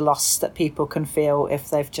the loss that people can feel if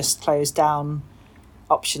they've just closed down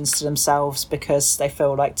options to themselves because they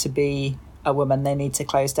feel like, to be a woman they need to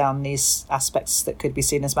close down these aspects that could be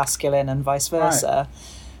seen as masculine, and vice versa. Right.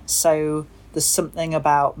 So there's something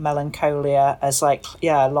about melancholia as like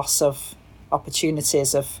loss of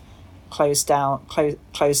opportunities, of close down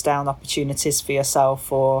opportunities for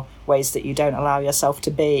yourself, or ways that you don't allow yourself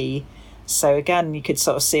to be. So again, you could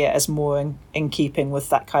sort of see it as more in keeping with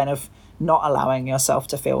that kind of not allowing yourself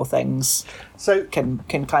to feel things. So can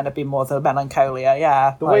kind of be more the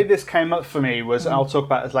melancholia. The way this came up for me was, and I'll talk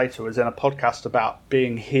about this later, was in a podcast about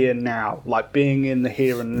being here now, like being in the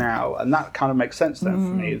here and now, and that kind of makes sense then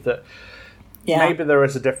for me, that maybe there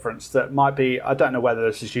is a difference that might be, I don't know whether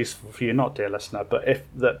this is useful for you or not, dear listener,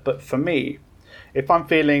 but for me, if I'm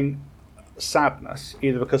feeling sadness,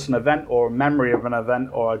 either because of an event or a memory of an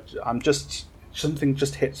event, or something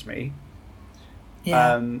just hits me,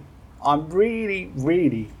 I'm really,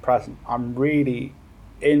 really present. I'm really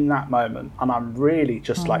in that moment, and I'm really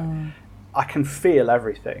just like, I can feel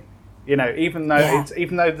everything, even though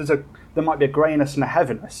there might be a greyness and a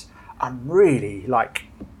heaviness, I'm really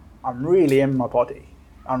in my body.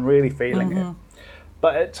 I'm really feeling it.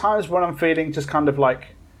 But at times when I'm feeling just kind of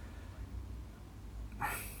like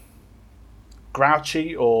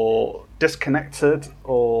grouchy or disconnected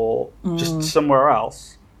or just somewhere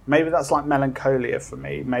else, maybe that's like melancholia for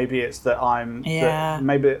me. Maybe it's that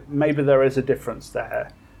maybe there is a difference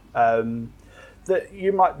there that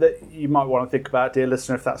you might want to think about, dear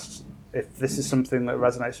listener, if this is something that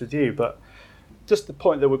resonates with you. But just the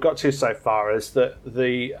point that we've got to so far is that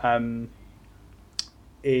the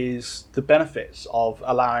benefits of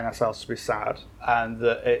allowing ourselves to be sad, and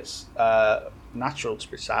that it's natural to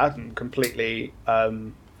be sad and completely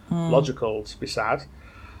logical to be sad,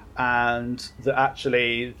 and that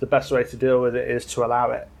actually the best way to deal with it is to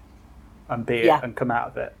allow it and be it and come out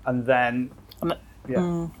of it, and then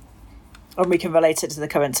and we can relate it to the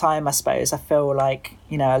current time, I suppose. I feel like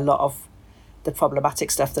a lot of the problematic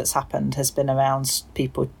stuff that's happened has been around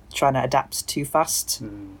people trying to adapt too fast,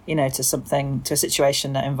 to a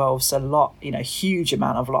situation that involves a lot, huge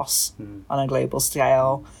amount of loss on a global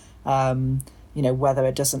scale. Whether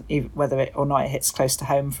it or not it hits close to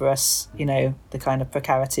home for us, the kind of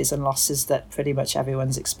precarities and losses that pretty much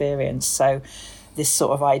everyone's experienced. So this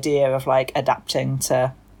sort of idea of like adapting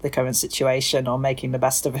to the current situation, or making the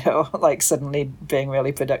best of it, or like suddenly being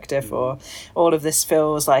really productive, or all of this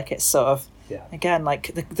feels like it's sort of, again,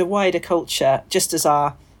 like the wider culture, just as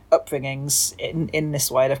our upbringings in this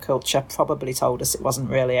wider culture probably told us it wasn't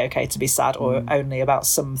really okay to be sad, or only about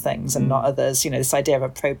some things and not others, this idea of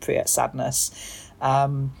appropriate sadness.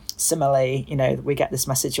 Similarly, we get this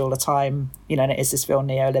message all the time, and it is this real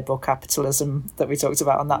neoliberal capitalism that we talked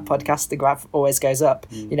about on that podcast. The graph always goes up.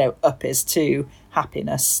 Up is to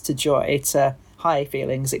happiness, to joy, to high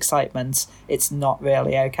feelings, excitement. It's not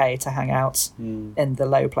really okay to hang out in the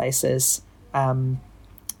low places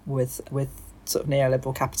with sort of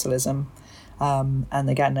neoliberal capitalism. And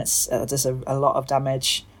again, there's a lot of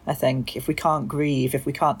damage, I think, if we can't grieve, if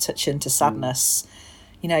we can't touch into sadness.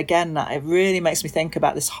 you know, again, it really makes me think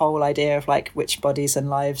about this whole idea of like which bodies and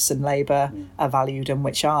lives and labour are valued and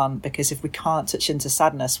which aren't. Because if we can't touch into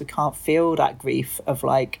sadness, we can't feel that grief of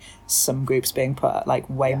like some groups being put at like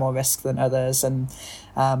way more risk than others, and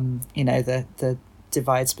you know, the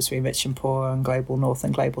divides between rich and poor and global north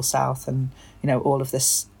and global south, and you know, all of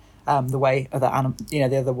this, the way other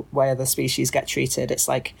the other way other species get treated. It's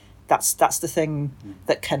like that's the thing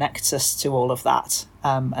that connects us to all of that,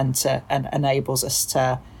 and enables us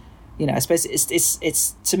to, you know, I suppose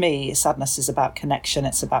it's to me, sadness is about connection.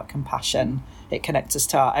 It's about compassion. It connects us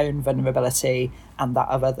to our own vulnerability and that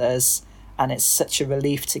of others, and it's such a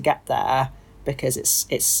relief to get there, because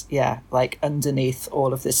it's like underneath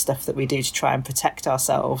all of this stuff that we do to try and protect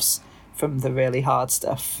ourselves from the really hard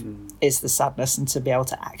stuff is the sadness, and to be able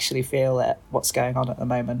to actually feel it, what's going on at the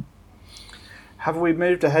moment. Have we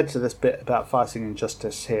moved ahead to this bit about fighting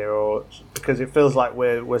injustice here, or because it feels like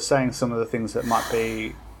we're saying some of the things that might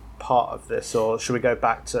be part of this, or should we go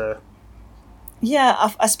back to?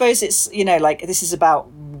 Yeah, I suppose it's, you know, like this is about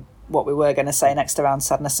what we were going to say next around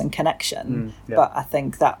sadness and connection, but I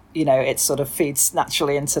think that, you know, it sort of feeds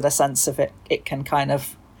naturally into the sense of it can kind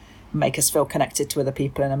of make us feel connected to other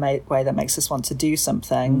people in a way that makes us want to do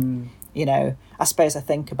something. You know, I suppose I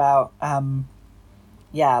think about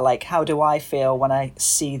like how do I feel when I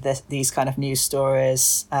see these kind of news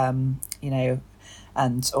stories, you know,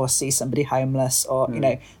 or see somebody homeless, or you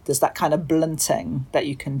know, there's that kind of blunting that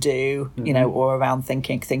you can do, you know, or around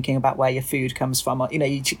thinking about where your food comes from, or you know,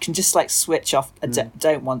 you can just like switch off.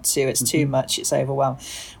 Don't want to, it's too much, it's overwhelmed.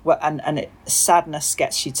 Well, and sadness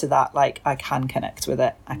gets you to that, like I can connect with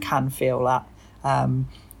it, I can feel that,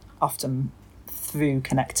 often through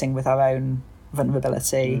connecting with our own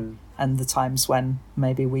vulnerability and the times when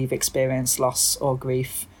maybe we've experienced loss or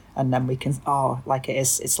grief, and then we can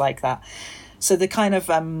it's like that. So the kind of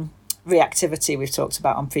reactivity we've talked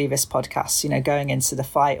about on previous podcasts, you know, going into the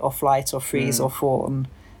fight or flight or freeze or fawn,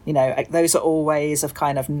 you know, those are all ways of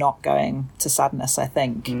kind of not going to sadness. I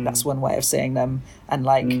think that's one way of seeing them. And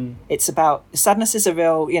like it's about, sadness is a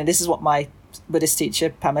real, you know, this is what my Buddhist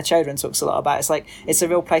teacher Pema Chodron talks a lot about. It's like it's a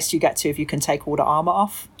real place you get to if you can take all the armor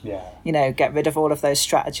off. You know, get rid of all of those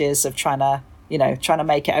strategies of trying to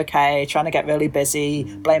make it okay, trying to get really busy,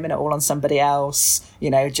 blaming it all on somebody else, you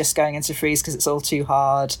know, just going into freeze because it's all too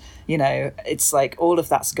hard. You know, it's like all of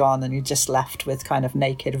that's gone, and you're just left with kind of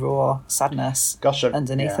naked, raw sadness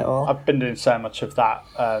underneath it all. I've been doing so much of that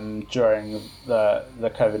during the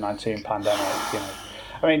COVID-19 pandemic. You know,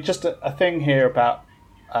 I mean, just a thing here about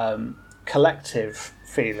collective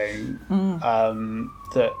feeling.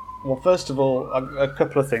 That, well, first of all, a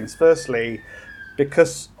couple of things. Firstly,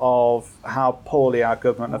 because of how poorly our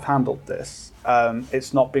government have handled this,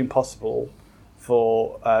 it's not been possible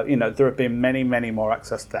for, you know, there have been many, many more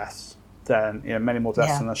excess deaths than, you know, many more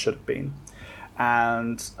deaths than there should have been.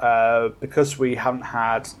 And because we haven't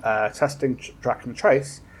had testing, track and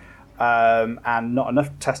trace, and not enough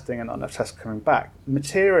testing and not enough tests coming back,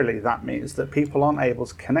 materially that means that people aren't able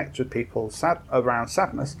to connect with people around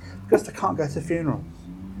sadness because they can't go to funerals.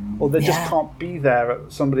 Or they just can't be there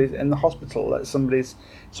at somebody's in the hospital at someone's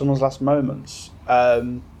last moments,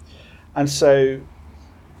 and so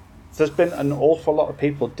there's been an awful lot of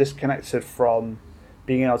people disconnected from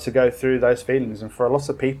being able to go through those feelings. And for a lot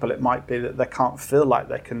of people, it might be that they can't feel like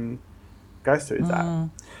they can go through that.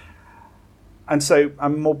 And so,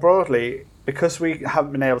 more broadly, because we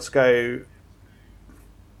haven't been able to go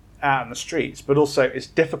out in the streets, but also it's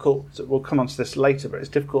difficult, we'll come on to this later, but it's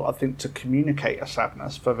difficult, I think, to communicate a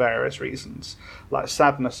sadness for various reasons. Like,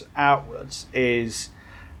 sadness outwards is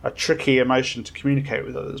a tricky emotion to communicate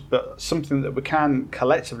with others, but something that we can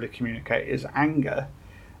collectively communicate is anger.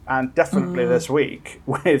 And definitely this week,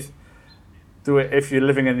 with if you're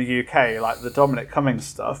living in the UK, like the Dominic Cummings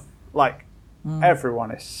stuff, like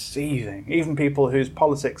everyone is seething. Even people whose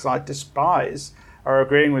politics I despise are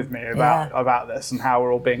agreeing with me about this and how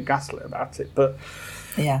we're all being gaslit about it. But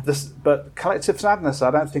but collective sadness,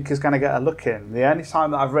 I don't think is going to get a look in. The only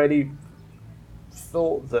time that I've really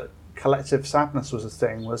thought that collective sadness was a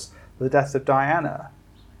thing was the death of Diana.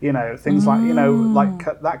 You know, things like, you know,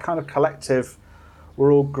 like that kind of collective,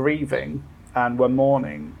 we're all grieving and we're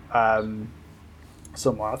mourning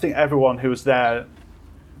someone. I think everyone who was there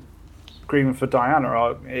grieving for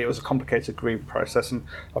Diana, it was a complicated grieving process, and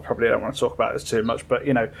I probably don't want to talk about this too much, but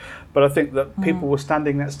you know, but I think that people were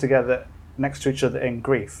standing next to each other in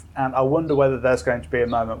grief, and I wonder whether there's going to be a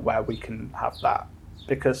moment where we can have that,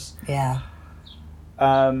 because I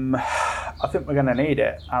think we're going to need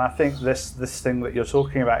it. And I think this thing that you're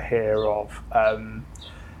talking about here of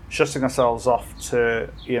shutting ourselves off to,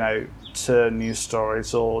 you know, to news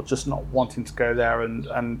stories or just not wanting to go there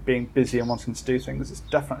and being busy and wanting to do things. It's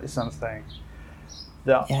definitely something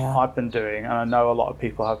that I've been doing, and I know a lot of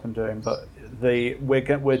people have been doing. But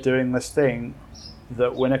we're doing this thing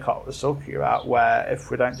that Winnicott was talking about, where if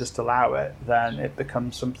we don't just allow it, then it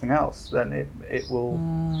becomes something else. Then it will.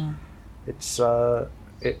 It's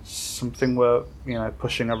something where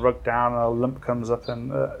pushing a rug down and a lump comes up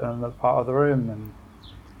in another part of the room.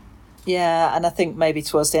 And I think maybe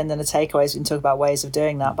towards the end in the takeaways we can talk about ways of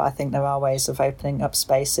doing that, but I think there are ways of opening up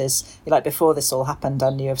spaces. Like before this all happened,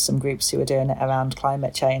 I knew of some groups who were doing it around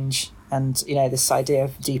climate change and this idea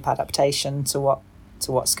of deep adaptation to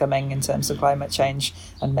what's coming in terms of climate change,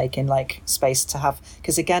 and making like space to have,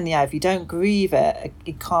 because again if you don't grieve it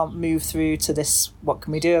can't move through to this what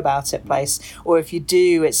can we do about it place, or if you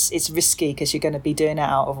do it's risky because you're going to be doing it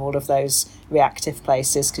out of all of those reactive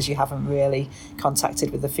places because you haven't really contacted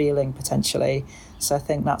with the feeling potentially. So I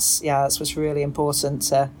think that's what's really important,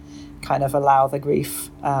 to kind of allow the grief,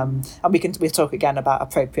 and we'll talk again about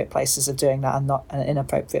appropriate places of doing that and not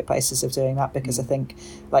inappropriate places of doing that, because I think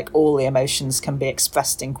like all the emotions can be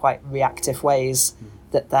expressed in quite reactive ways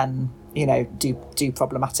that then do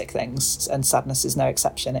problematic things, and sadness is no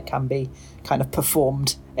exception. It can be kind of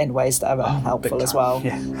performed in ways that are unhelpful as well.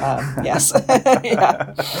 Yes.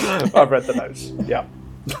 I've read the notes.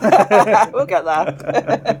 We'll get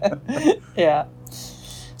there.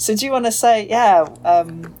 So do you want to say,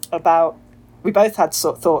 about, we both had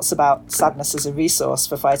sort of thoughts about sadness as a resource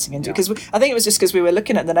for fighting injury, because I think it was just because we were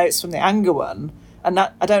looking at the notes from the anger one, and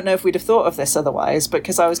that I don't know if we'd have thought of this otherwise, but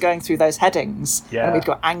because I was going through those headings and we'd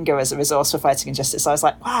got anger as a resource for fighting injustice, I was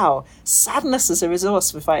like, wow, sadness as a resource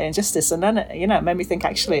for fighting injustice, and then it made me think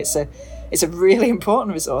actually it's a really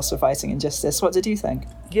important resource for fighting injustice. What did you think?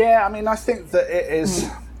 I mean, I think that it is.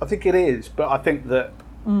 I think it is, but I think that.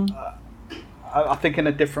 I think in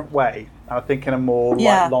a different way. I think in a more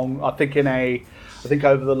long. I think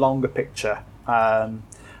over the longer picture.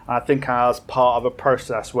 I think as part of a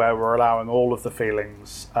process where we're allowing all of the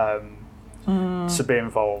feelings to be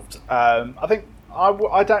involved. I think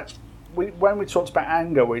I don't. When we talked about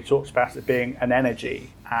anger, we talked about it being an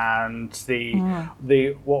energy, and the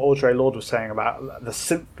what Audre Lorde was saying about the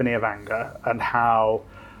symphony of anger, and how,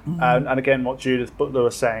 and again what Judith Butler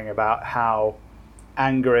was saying about how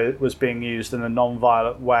anger was being used in a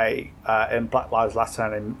non-violent way in Black Lives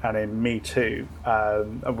Matter and in Me Too,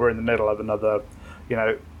 and we're in the middle of another,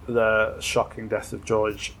 the shocking death of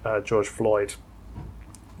George Floyd.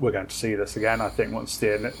 We're going to see this again, I think, once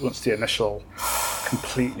the initial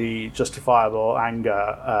completely justifiable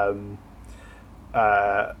anger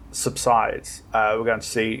subsides. We're going to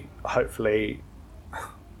see hopefully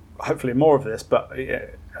more of this, but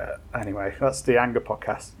anyway, that's the anger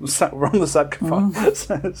podcast. We're on the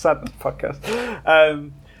sadness podcast.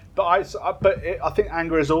 But I think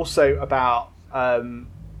anger is also about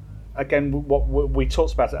again what we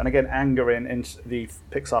talked about it, and again anger in the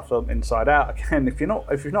Pixar film Inside Out. Again, if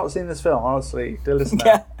you've not seen this film, honestly, dear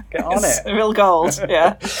listener, get on it. Real gold,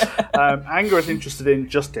 Anger is interested in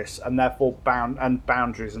justice and therefore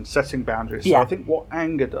boundaries and setting boundaries. So I think what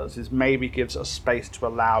anger does is maybe gives us space to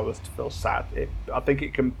allow us to feel sad. I think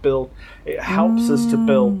it can build. It helps us to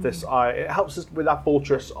build this. It helps us with that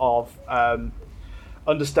fortress of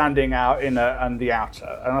understanding our inner and the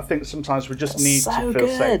outer. And I think sometimes we just need to feel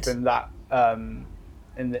safe in that,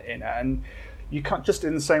 in the inner. And you can't, just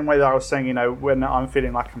in the same way that I was saying, when I'm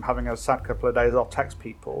feeling like I'm having a sad couple of days, I'll text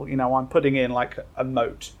people. I'm putting in like a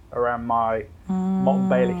moat around my Motte and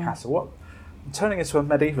Bailey castle. I'm turning into a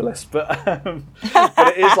medievalist, but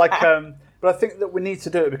it is like. But I think that we need to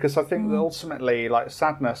do it because I think that ultimately, like,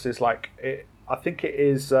 sadness is like it. I think it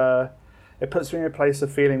is. It puts me in a place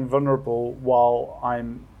of feeling vulnerable while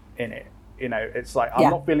I'm in it. It's like I'm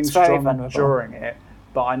not feeling strong during it,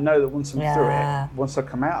 but I know that once I'm through it, once I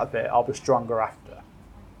come out of it, I'll be stronger after.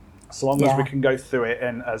 So long as we can go through it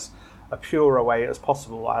in as a purer way as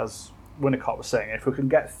possible, as Winnicott was saying, if we can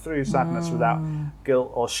get through sadness without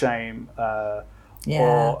guilt or shame, or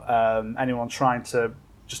anyone trying to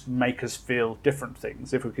just make us feel different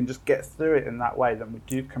things, if we can just get through it in that way, then we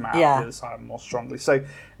do come out the other side more strongly. So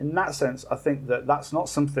in that sense, I think that that's not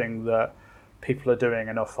something that people are doing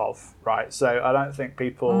enough of, right? So I don't think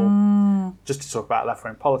people, just to talk about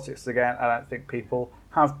left-wing politics again, I don't think people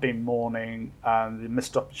have been mourning the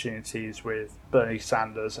missed opportunities with Bernie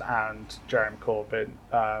Sanders and Jeremy Corbyn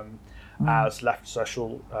as left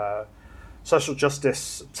social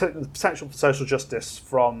justice, the potential for social justice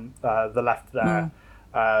from the left there.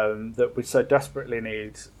 That we so desperately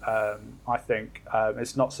need. I think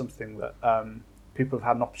it's not something that people have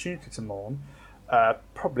had an opportunity to mourn,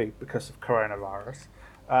 probably because of coronavirus.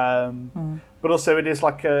 But also it is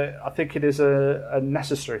like I think it is a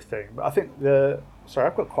necessary thing. But I think sorry,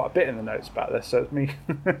 I've got quite a bit in the notes about this, so it's me.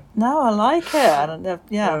 No, I like it.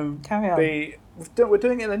 Carry on. We're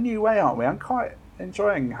doing it in a new way, aren't we? I'm quite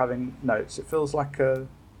enjoying having notes. It feels like a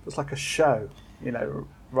show,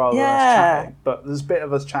 rather than us chatting. But there's a bit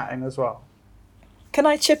of us chatting as well. Can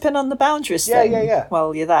I chip in on the boundaries thing? Yeah.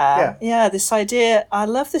 While you're there, this idea. I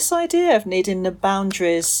love this idea of needing the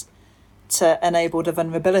boundaries to enable the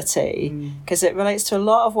vulnerability, because it relates to a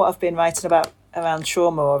lot of what I've been writing about around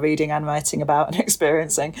trauma, or reading and writing about and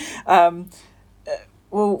experiencing.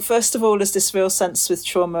 Well, first of all, there's this real sense with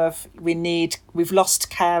trauma of we've lost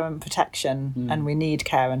care and protection, and we need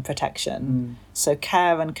care and protection. So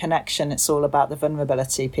care and connection, it's all about the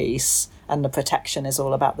vulnerability piece, and the protection is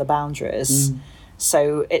all about the boundaries.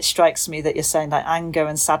 So it strikes me that you're saying that anger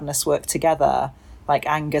and sadness work together. Like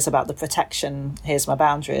anger's about the protection, here's my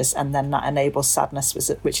boundaries, and then that enables sadness,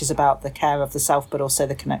 which is about the care of the self, but also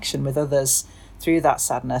the connection with others through that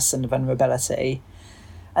sadness and vulnerability.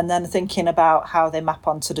 And then thinking about how they map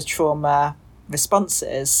onto the trauma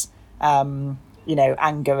responses,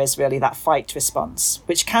 anger is really that fight response,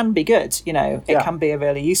 which can be good, it can be a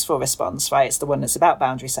really useful response, right? It's the one that's about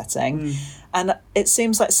boundary setting. And it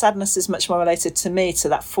seems like sadness is much more related to me to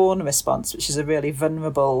that fawn response, which is a really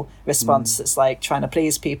vulnerable response that's like trying to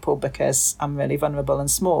please people because I'm really vulnerable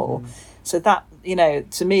and small. So that,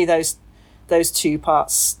 to me, those two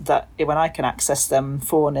parts, that when I can access them,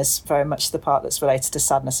 fawn is very much the part that's related to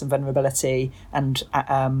sadness and vulnerability, and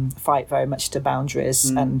fight very much to boundaries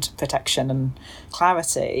and protection and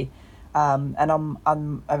clarity. And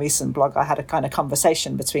on a recent blog, I had a kind of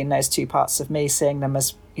conversation between those two parts of me, seeing them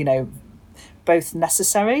as, both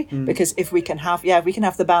necessary, because if we can have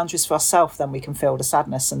the boundaries for ourselves, then we can feel the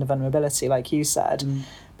sadness and the vulnerability, like you said.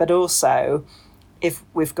 But also, if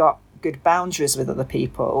we've got good boundaries with other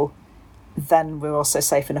people, then we're also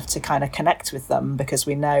safe enough to kind of connect with them, because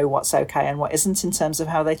we know what's okay and what isn't in terms of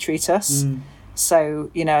how they treat us.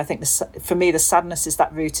 So, I think for me, the sadness is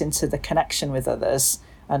that route into the connection with others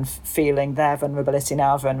and feeling their vulnerability and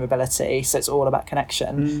our vulnerability. So it's all about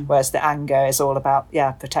connection, whereas the anger is all about,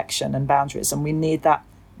 protection and boundaries. And we need that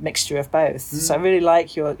mixture of both. So I really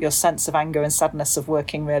like your sense of anger and sadness of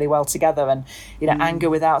working really well together. And anger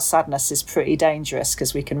without sadness is pretty dangerous,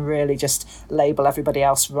 because we can really just label everybody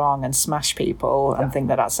else wrong and smash people and think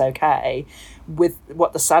that that's okay. With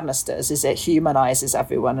what the sadness does is it humanizes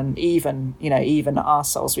everyone, and even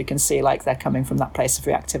ourselves, we can see like they're coming from that place of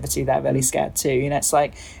reactivity, they're really scared too. It's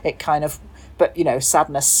like it kind of. But,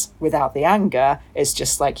 sadness without the anger is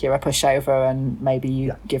just like you're a pushover, and maybe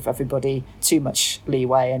you give everybody too much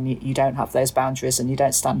leeway, and you don't have those boundaries, and you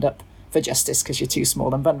don't stand up for justice because you're too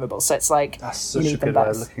small and vulnerable. So it's like... That's such a good way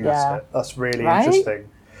of looking at it. That's really interesting.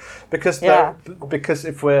 Because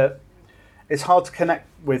it's hard to connect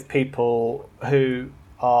with people who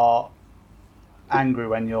are angry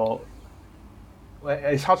when you're...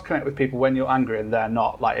 It's hard to connect with people when you're angry and they're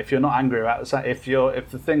not. Like if you're not angry about if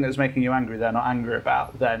the thing that's making you angry they're not angry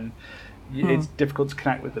about, then it's difficult to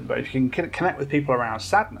connect with them. But if you can connect with people around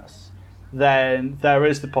sadness, then there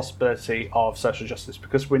is the possibility of social justice,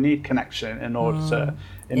 because we need connection in order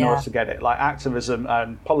to get it. Like activism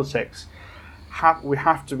and politics, we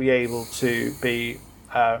have to be able to be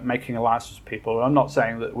making alliances with people. I'm not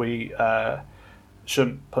saying that we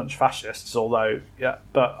shouldn't punch fascists,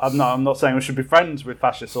 but I'm not saying we should be friends with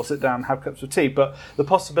fascists or sit down and have cups of tea. But the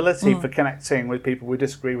possibility for connecting with people we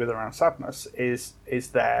disagree with around sadness is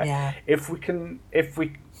there. But we can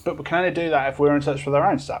only do that if we're in touch with our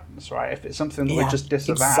own sadness, right? If it's something that we just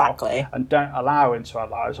disavow and don't allow into our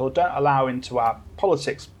lives, or don't allow into our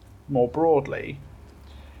politics more broadly,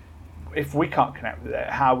 if we can't connect with it,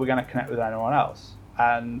 how are we going to connect with anyone else?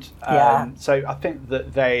 And so I think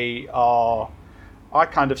that they are... I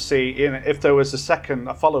kind of see, if there was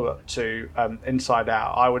a follow-up to Inside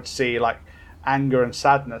Out, I would see like anger and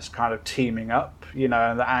sadness kind of teaming up, and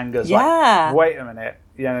the anger's like, wait a minute,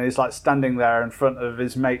 he's like standing there in front of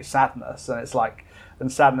his mate Sadness, and it's like, and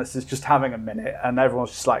Sadness is just having a minute, and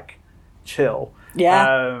everyone's just like, chill.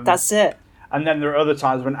 That's it. And then there are other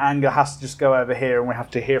times when anger has to just go over here, and we have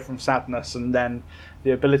to hear from Sadness, and then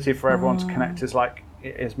the ability for everyone to connect is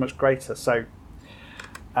much greater. So,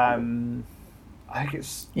 I think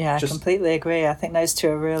it's I completely agree. I think those two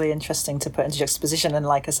are really interesting to put into juxtaposition. And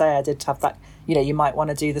like I say, I did have that, you might want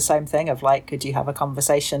to do the same thing of like, could you have a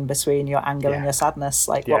conversation between your anger and your sadness?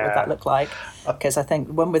 Like, what would that look like? Because I think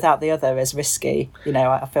one without the other is risky.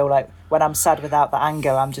 I feel like when I'm sad without the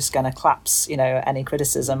anger, I'm just going to collapse, any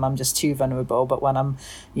criticism. I'm just too vulnerable. But when I'm,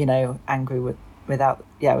 angry with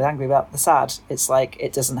angry without the sad, it's like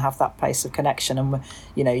it doesn't have that pace of connection, and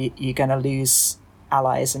you're going to lose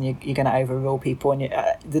allies, and you're going to overrule people, and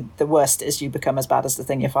the worst is you become as bad as the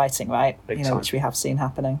thing you're fighting, right? Big time. Which we have seen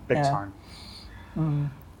happening. Big time.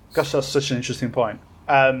 Gosh, that's such an interesting point.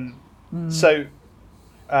 So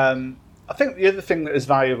I think the other thing that is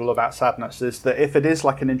valuable about sadness is that if it is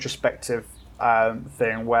like an introspective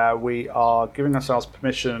thing where we are giving ourselves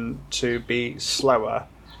permission to be slower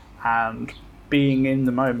and being in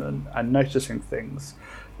the moment and noticing things,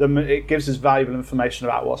 then it gives us valuable information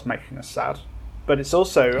about what's making us sad. But it's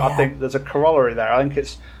also, I think there's a corollary there. I think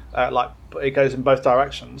it's it goes in both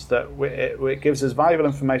directions, that it gives us valuable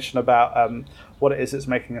information about what it is that's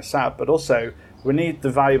making us sad, but also we need the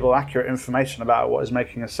valuable, accurate information about what is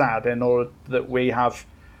making us sad in order that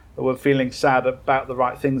we're feeling sad about the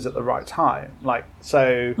right things at the right time.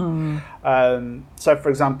 So for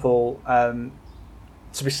example,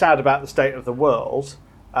 to be sad about the state of the world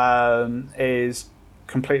is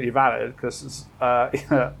completely valid because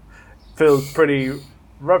it feels pretty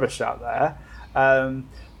rubbish out there.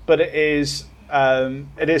 But it is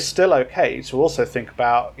still okay to also think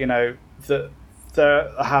about, that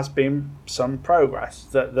there has been some progress,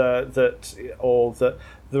 that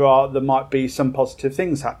there might be some positive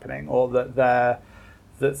things happening, or that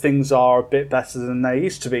things are a bit better than they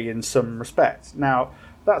used to be in some respect. Now,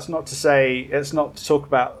 that's not to say, it's not to talk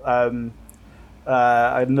about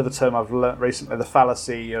another term I've learnt recently, the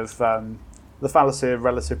fallacy of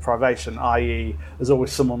relative privation, i.e. there's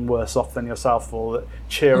always someone worse off than yourself, or that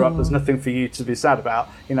cheer up, there's nothing for you to be sad about.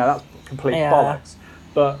 That's complete bollocks.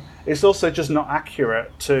 But it's also just not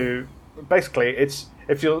accurate to, basically, it's,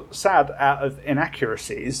 if you're sad out of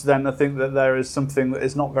inaccuracies, then I think that there is something that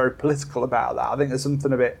is not very political about that. I think there's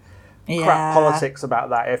something a bit crap politics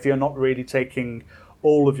about that if you're not really taking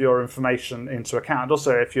all of your information into account.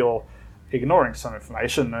 Also, if you're ignoring some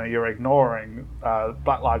information, you're ignoring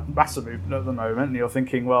Black Lives Matter movement at the moment, and you're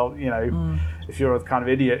thinking, well, if you're the kind of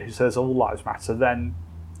idiot who says all lives matter, then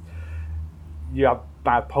you have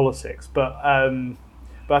bad politics. But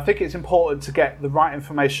I think it's important to get the right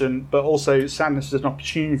information, but also sadness is an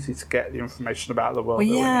opportunity to get the information about the world. Well,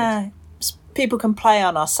 yeah, people can play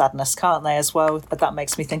on our sadness, can't they, as well? But that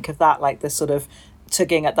makes me think of that, like the sort of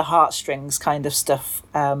tugging at the heartstrings kind of stuff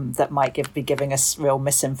that might be giving us real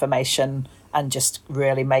misinformation and just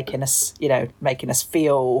really making us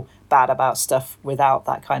feel bad about stuff without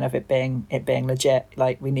that kind of it being legit.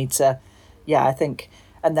 Like, we need to, I think,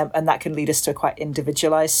 and that can lead us to quite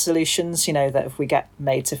individualized solutions. That if we get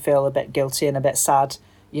made to feel a bit guilty and a bit sad,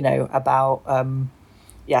 about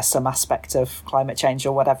some aspect of climate change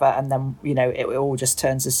or whatever, and then it all just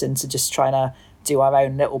turns us into just trying to do our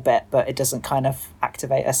own little bit, but it doesn't kind of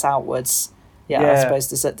activate us outwards. I suppose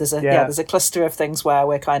there's a cluster of things where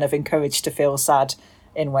we're kind of encouraged to feel sad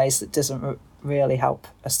in ways that doesn't really help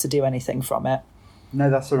us to do anything from it. No,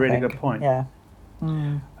 that's a really good point. Yeah.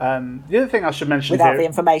 The other thing I should mention without the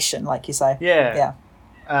information, like you say. What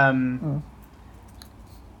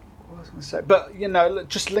was I going to say? But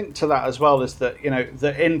just linked to that as well is that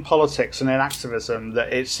that in politics and in activism,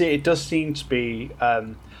 that it does seem to be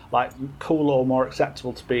cooler or more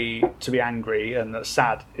acceptable to be angry, and that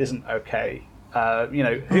sad isn't okay.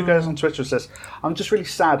 Who goes on Twitter and says, "I'm just really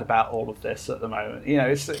sad about all of this at the moment."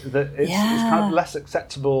 It's kind of less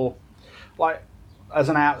acceptable, like as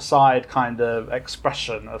an outside kind of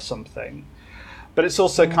expression of something. But it's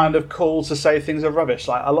also kind of cool to say things are rubbish.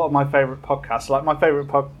 Like a lot of my favourite podcasts, one of my favourite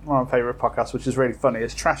podcasts, which is really funny,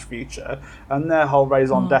 is Trash Future, and their whole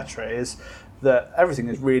raison d'etre is that everything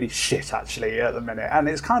is really shit actually at the minute, and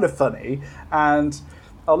it's kind of funny, and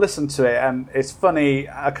I'll listen to it and it's funny.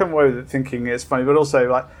 I come away with it thinking it's funny, but also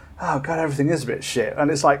like, oh god, everything is a bit shit.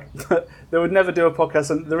 And it's like they would never do a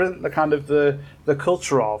podcast, and there isn't the kind of the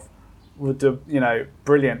culture of would do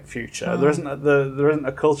brilliant future. There isn't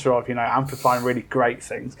a culture of amplifying really great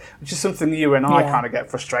things, which is something you and I kind of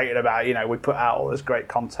get frustrated about. We put out all this great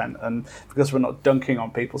content, and because we're not dunking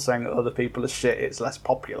on people saying that other people are shit, it's less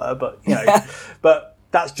popular. But but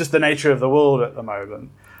that's just the nature of the world at the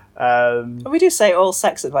moment. We do say all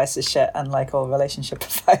sex advice is shit, and like all relationship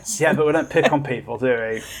advice. Yeah, but we don't pick on people,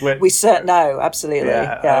 do we? No, absolutely.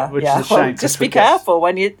 Which is a shame. Well, just be careful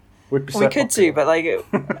when you. We could do, but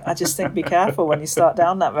I just think be careful when you start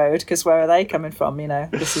down that road, because where are they coming from?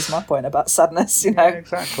 This is my point about sadness. Yeah,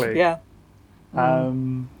 exactly. Yeah.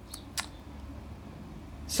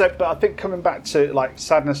 But I think coming back to like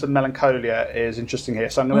sadness and melancholia is interesting here.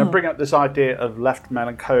 So I'm going to bring up this idea of left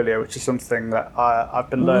melancholia, which is something that I've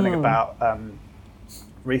been learning about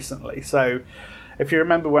recently. So if you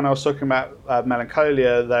remember when I was talking about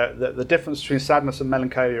melancholia, the difference between sadness and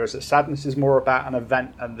melancholia is that sadness is more about an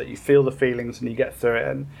event and that you feel the feelings and you get through it.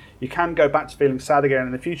 And you can go back to feeling sad again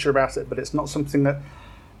in the future about it, but it's not something that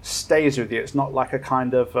stays with you. It's not like a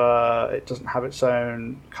kind of, it doesn't have its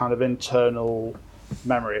own kind of internal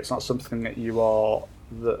memory. It's not something that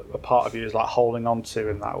a part of you is like holding on to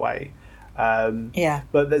in that way.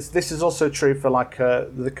 But this is also true for like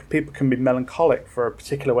people can be melancholic for a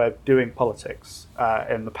particular way of doing politics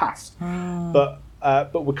in the past, but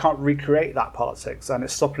we can't recreate that politics, and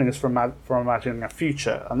it's stopping us from imagining a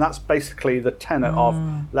future. And that's basically the tenet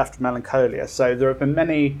of left melancholia. So there have been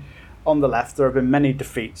many on the left. There have been many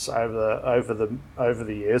defeats over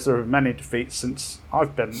the years. There have been many defeats since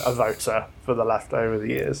I've been a voter for the left over the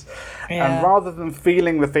years. And rather than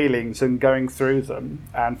feeling the feelings and going through them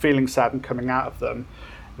and feeling sad and coming out of them,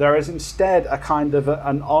 there is instead a kind of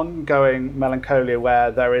an ongoing melancholia where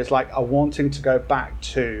there is like a wanting to go back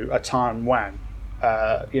to a time when,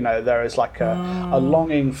 there is like a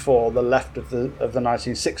longing for the left of the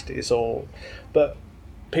 1960s, but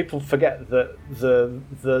people forget that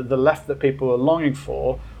the left that people were longing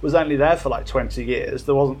for was only there for like 20 years.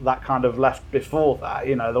 There wasn't that kind of left before that.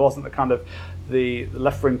 There wasn't the kind of the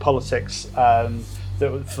left-wing politics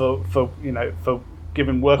that for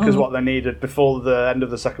giving workers what they needed before the end of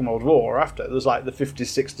the Second World War or after. It was like the 50s,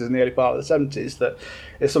 60s and the early part of the 70s that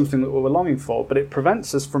is something that we were longing for. But it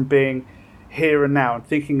prevents us from being here and now and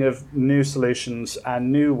thinking of new solutions and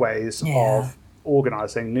new ways of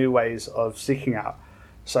organising, new ways of seeking out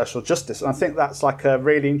social justice. And I think that's like a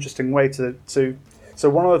really interesting way to so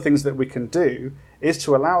one of the things that we can do is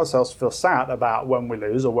to allow ourselves to feel sad about when we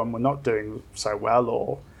lose or when we're not doing so well,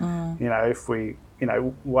 or if we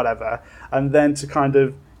whatever, and then to kind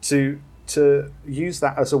of to use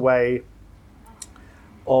that as a way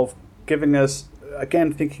of giving us,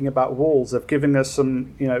 again, thinking about walls, of giving us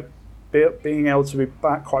some being able to be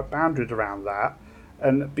quite boundaried around that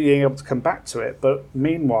and being able to come back to it, but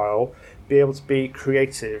meanwhile be able to be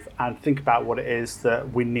creative and think about what it is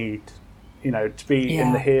that we need, to be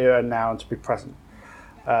in the here and now and to be present.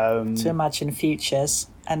 To imagine futures.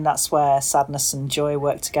 And that's where sadness and joy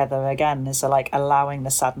work together again, is like allowing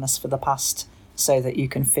the sadness for the past so that you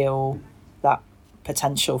can feel that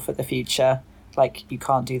potential for the future. Like you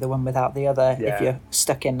can't do the one without the other if you're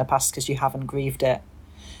stuck in the past because you haven't grieved it.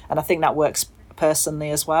 And I think that works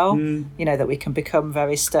personally as well, that we can become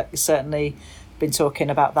very stuck. Certainly been talking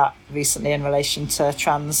about that recently in relation to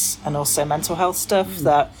trans and also mental health stuff,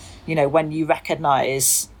 that when you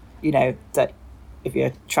recognize that if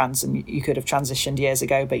you're trans and you could have transitioned years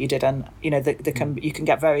ago but you didn't, you can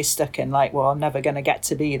get very stuck in like, well, I'm never going to get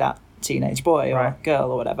to be that teenage boy or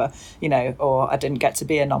girl or whatever, or I didn't get to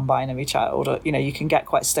be a non-binary child, or you can get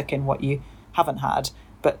quite stuck in what you haven't had.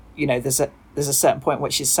 But there's a certain point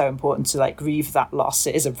which is so important to like grieve that loss.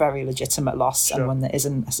 It is a very legitimate loss, and one that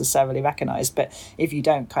isn't necessarily recognized. But if you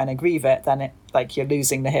don't kind of grieve it, then it like you're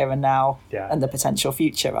losing the here and now and the potential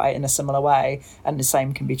future, right, in a similar way. And the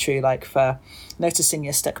same can be true like for noticing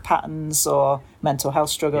your stuck patterns or mental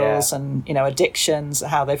health struggles and addictions,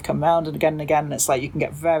 how they've come around and again. It's like you can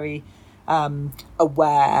get very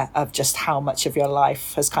aware of just how much of your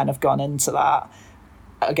life has kind of gone into that.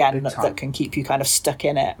 Again, that can keep you kind of stuck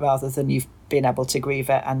in it rather than you've been able to grieve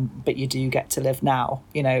it, but you do get to live now.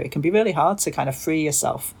 It can be really hard to kind of free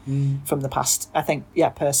yourself from the past. I think,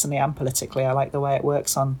 personally and politically, I like the way it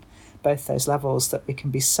works on both those levels, that we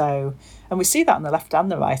can be so, and we see that on the left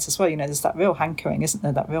and the right as well. There's that real hankering, isn't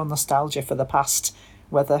there? That real nostalgia for the past,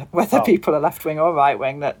 whether people are left wing or right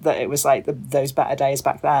wing, that it was like those better days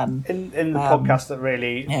back then. In the podcast that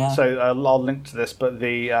really, so I'll link to this, but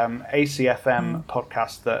the ACFM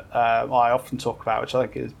podcast that I often talk about, which I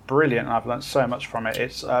think is brilliant, and I've learned so much from it.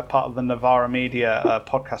 It's part of the Novara Media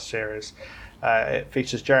podcast series. It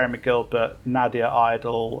features Jeremy Gilbert, Nadia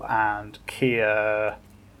Idle, and Kia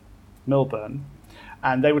Milburn,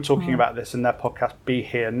 and they were talking about this in their podcast Be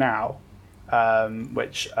Here Now,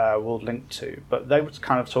 which we'll link to. But they were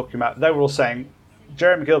kind of talking about, they were all saying,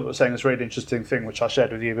 Jeremy Gilbert was saying this really interesting thing, which I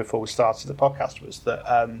shared with you before we started the podcast, was that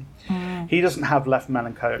he doesn't have left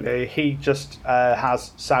melancholia, he just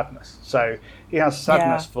has sadness. So he has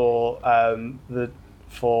sadness for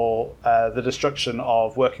the destruction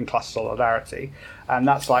of working class solidarity, and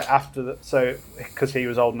that's like after because he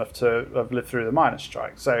was old enough to have lived through the miners'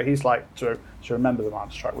 strike, so he's like to remember the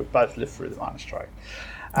miners' strike. We've both lived through the miners' strike,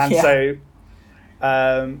 and so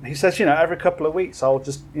he says, every couple of weeks I'll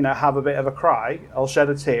just have a bit of a cry, I'll shed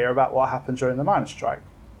a tear about what happened during the miners' strike,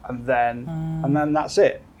 and then that's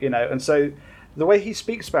it, and so the way he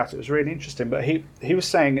speaks about it was really interesting. But he was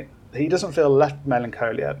saying he doesn't feel left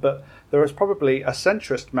melancholia, but there is probably a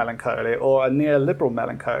centrist melancholia or a neoliberal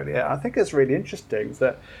melancholia. I think it's really interesting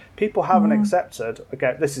that people haven't accepted.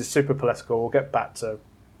 Again, this is super political. We'll get back to.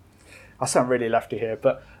 I sound really lefty here,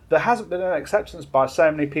 but there hasn't been an acceptance by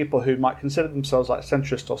so many people who might consider themselves like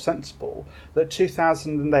centrist or sensible that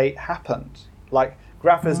 2008 happened. Like,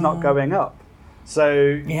 graph is not going up. So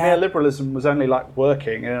neoliberalism was only like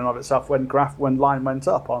working in and of itself when line went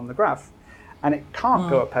up on the graph, and it can't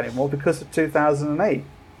go up anymore because of 2008,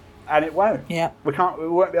 and it won't. Yeah, we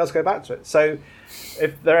won't be able to go back to it. So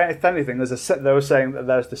if anything, they were saying that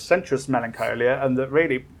there's this centrist melancholia, and that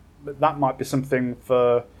really that might be something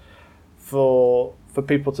for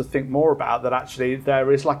people to think more about, that actually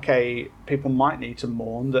there is like people might need to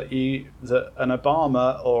mourn that an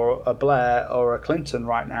Obama or a Blair or a Clinton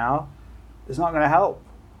right now is not going to help.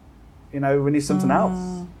 We need something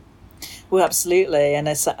else. Well, absolutely. And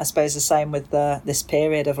I suppose the same with this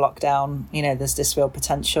period of lockdown. There's this real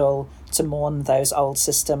potential to mourn those old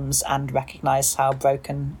systems and recognise how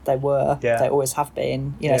broken they were. Yeah. They always have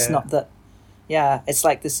been. It's not that, it's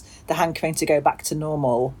like the hankering to go back to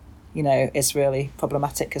normal. It's really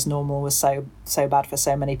problematic because normal was so bad for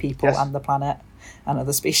so many people and the planet and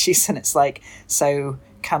other species. And it's like, so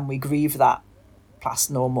can we grieve that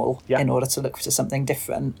past normal in order to look to something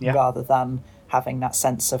different rather than having that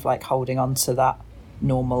sense of like holding on to that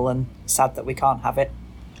normal and sad that we can't have it?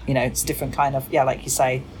 It's a different kind of, like you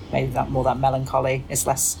say, maybe that melancholy is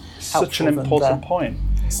less helpful. Such an important point.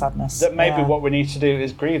 Sadness. That maybe what we need to do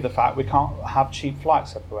is grieve the fact we can't have cheap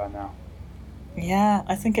flights everywhere now. Yeah,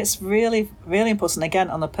 I think it's really, really important. Again,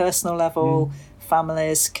 on a personal level,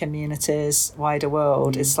 families, communities, wider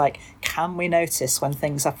world, it's like, can we notice when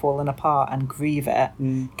things have fallen apart and grieve it?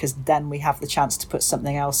 Because then we have the chance to put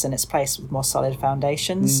something else in its place with more solid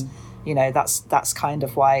foundations. That's kind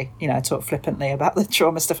of why, I talk flippantly about the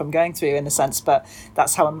trauma stuff I'm going through in a sense, but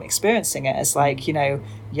that's how I'm experiencing it. It's like,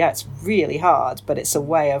 it's really hard, but it's a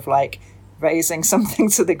way of like raising something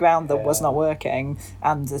to the ground that was not working,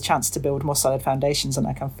 and the chance to build more solid foundations, and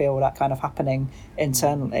I can feel that kind of happening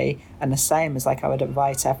internally. And the same is like I would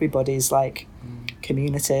invite everybody's like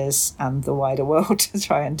communities and the wider world to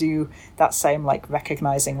try and do that same, like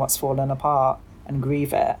recognizing what's fallen apart and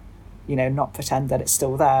grieve it, not pretend that it's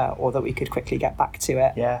still there or that we could quickly get back to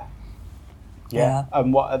it. Yeah.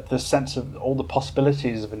 And what the sense of all the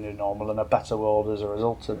possibilities of a new normal and a better world as a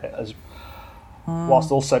result of it, as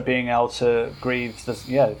whilst also being able to grieving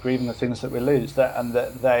the things that we lose,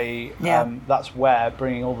 that's where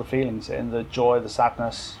bringing all the feelings in, the joy, the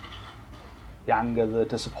sadness, the anger, the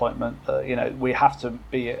disappointment, they have to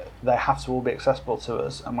all be accessible to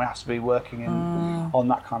us, and we have to be working on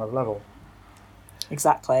that kind of level.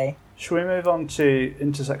 Exactly. Should we move on to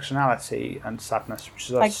intersectionality and sadness, which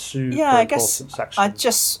is a super important section? I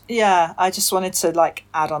just wanted to like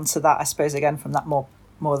add on to that, I suppose, again from that more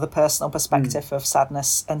the personal perspective of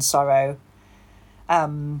sadness and sorrow.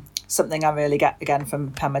 Something I really get again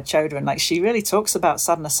from Pema Chodron, like she really talks about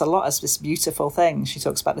sadness a lot as this beautiful thing. She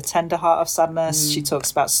talks about the tender heart of sadness. She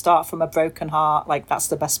talks about start from a broken heart, like that's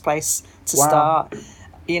the best place to start.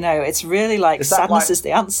 It's really like sadness is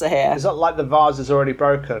the answer here. Is that like the vase is already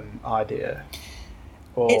broken idea?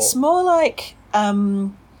 Or? It's more like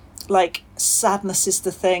sadness is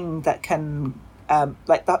the thing that can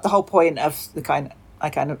like that. The whole point of the kind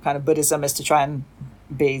of Buddhism is to try and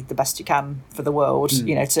be the best you can for the world,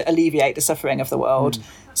 to alleviate the suffering of the world.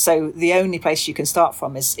 So the only place you can start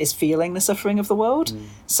from is feeling the suffering of the world.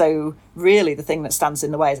 So really the thing that stands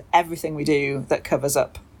in the way is everything we do that covers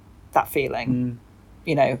up that feeling.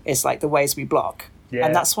 It's like the ways we block. Yeah.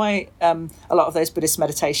 And that's why a lot of those Buddhist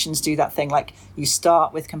meditations do that thing, like you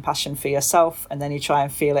start with compassion for yourself, and then you try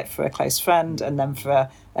and feel it for a close friend, and then for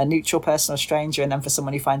a neutral person or stranger, and then for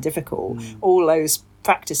someone you find difficult. All those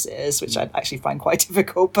practices, which I actually find quite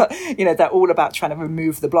difficult, but they're all about trying to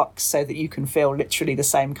remove the blocks so that you can feel literally the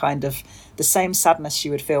same sadness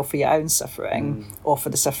you would feel for your own suffering or for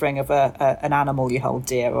the suffering of an animal you hold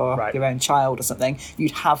dear, or your own child or something.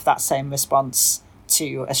 You'd have that same response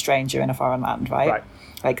to a stranger in a foreign land, right?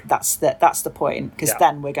 Like that's the point, because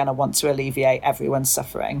then we're going to want to alleviate everyone's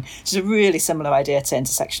suffering. It's a really similar idea to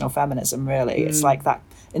intersectional feminism, really. It's like that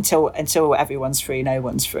until everyone's free, no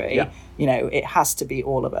one's free. It has to be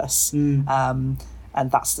all of us. And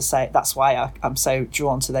that's why I'm so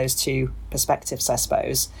drawn to those two perspectives, I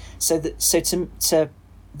suppose. So to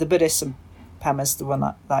the Buddhist, and Pema's the one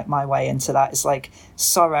that, like, my way into that is like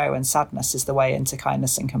sorrow and sadness is the way into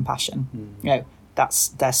kindness and compassion.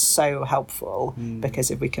 They're so helpful,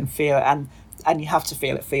 because if we can feel it, and you have to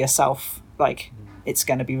feel it for yourself, like it's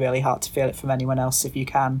going to be really hard to feel it from anyone else if you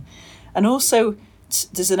can. And also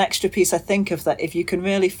there's an extra piece I think of that. If you can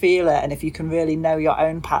really feel it, and if you can really know your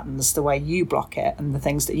own patterns, the way you block it and the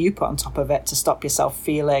things that you put on top of it to stop yourself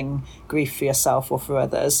feeling grief for yourself or for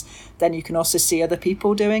others, then you can also see other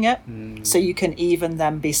people doing it. So you can even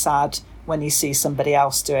then be sad when you see somebody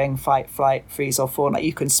else doing fight, flight, freeze or fawn. Like,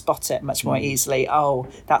 you can spot it much more easily. Oh,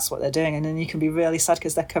 that's what they're doing. And then you can be really sad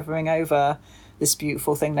because they're covering over this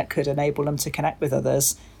beautiful thing that could enable them to connect with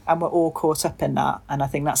others. And we're all caught up in that. And I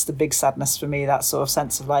think that's the big sadness for me, that sort of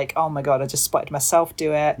sense of like, oh my God, I just spotted myself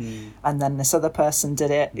do it. And then this other person did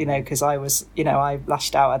it, you know, because I was, you know, I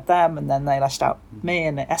lashed out at them and then they lashed out at me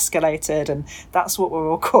and it escalated. And that's what we're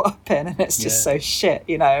all caught up in. And it's just so shit,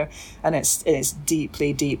 you know, and it's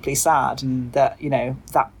deeply, deeply sad that, you know,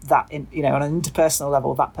 that in, you know, on an interpersonal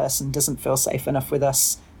level, that person doesn't feel safe enough with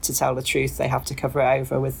us to tell the truth. They have to cover it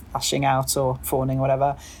over with lashing out or fawning or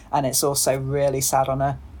whatever. And it's also really sad on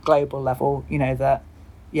a global level, you know, that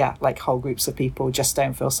like whole groups of people just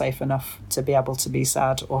don't feel safe enough to be able to be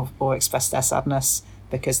sad or express their sadness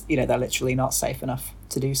because, you know, they're literally not safe enough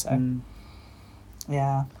to do so.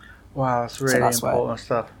 Wow, that's really important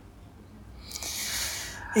stuff.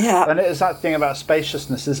 And it's that thing about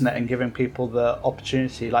spaciousness, isn't it, and giving people the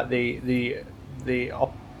opportunity, like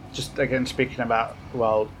just again speaking about,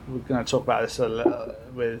 well, we're going to talk about this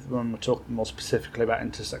when we're talking more specifically about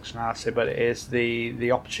intersectionality, but it is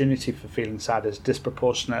the opportunity for feeling sad is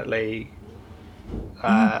disproportionately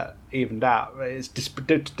evened out. It's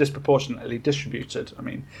disproportionately distributed. I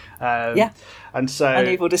mean, and so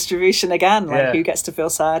unequal distribution again. Like who gets to feel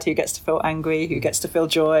sad, who gets to feel angry, who gets to feel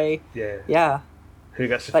joy. Who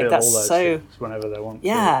gets to feel all those things whenever they want.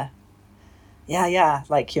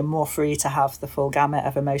 Like, you're more free to have the full gamut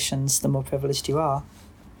of emotions the more privileged you are.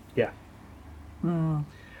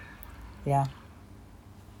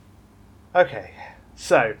 Okay,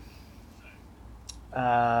 so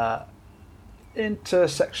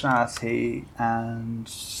intersectionality and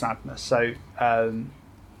sadness. So do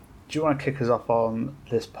you want to kick us off on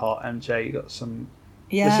this part, MJ? You got some...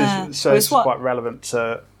 It's quite relevant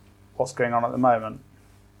to what's going on at the moment.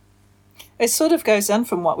 It sort of goes on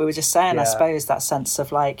from what we were just saying, I suppose, that sense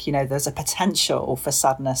of like, you know, there's a potential for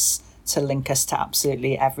sadness to link us to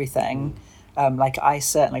absolutely everything. Like, I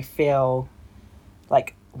certainly feel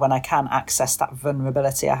like when I can access that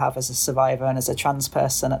vulnerability I have as a survivor and as a trans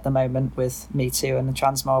person at the moment with Me Too and the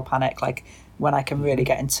trans moral panic, like when I can really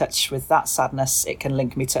get in touch with that sadness, it can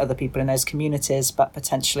link me to other people in those communities, but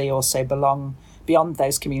potentially also belong beyond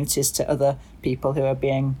those communities to other people who are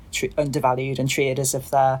being undervalued and treated as if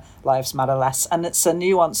their lives matter less. And it's a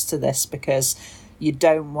nuance to this because you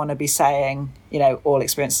don't want to be saying, you know, all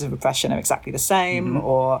experiences of oppression are exactly the same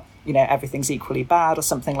or, you know, everything's equally bad or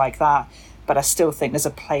something like that. But I still think there's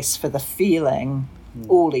a place for the feeling,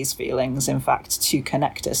 all these feelings, in fact, to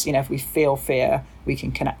connect us. You know, if we feel fear, we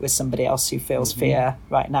can connect with somebody else who feels fear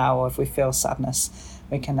right now, or if we feel sadness,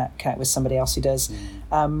 we can connect with somebody else who does.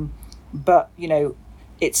 But, you know,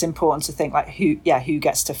 it's important to think like who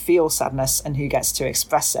gets to feel sadness and who gets to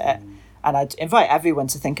express it. And I'd invite everyone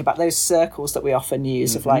to think about those circles that we often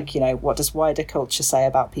use of like, you know, what does wider culture say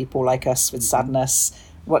about people like us with sadness?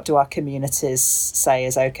 What do our communities say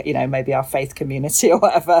is okay? You know, maybe our faith community or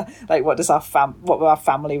whatever. Like, what does what were our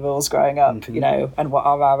family rules growing up? You know, and what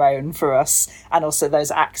are our own for us? And also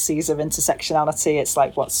those axes of intersectionality. It's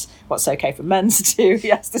like what's okay for men to do?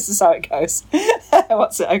 Yes, this is how it goes.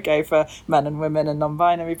 What's it okay for men and women and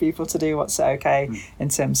non-binary people to do? What's it okay in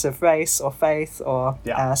terms of race or faith or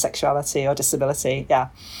sexuality or disability?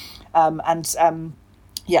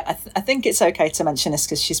 I think it's okay to mention this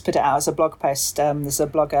because she's put it out as a blog post. There's a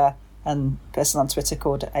blogger and person on Twitter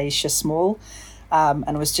called Aisha Small,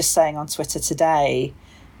 and was just saying on Twitter today,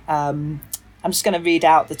 I'm just going to read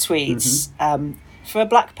out the tweets. For a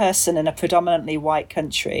black person in a predominantly white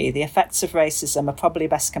country, the effects of racism are probably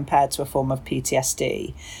best compared to a form of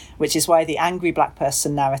PTSD, which is why the angry black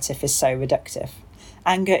person narrative is so reductive.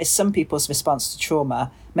 Anger is some people's response to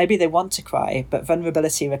trauma. Maybe they want to cry, but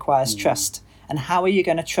vulnerability requires trust. And how are you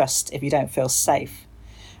going to trust if you don't feel safe?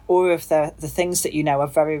 Or if the things that you know are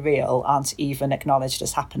very real aren't even acknowledged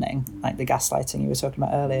as happening, like the gaslighting you were talking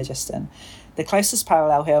about earlier, Justin. The closest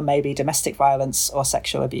parallel here may be domestic violence or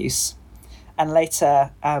sexual abuse. And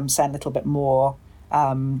later, saying a little bit more,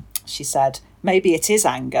 she said, maybe it is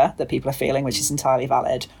anger that people are feeling, which is entirely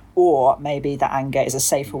valid, or maybe that anger is a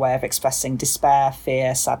safer way of expressing despair,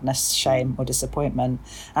 fear, sadness, shame, or disappointment.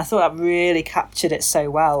 And I thought that really captured it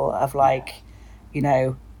so well of like, you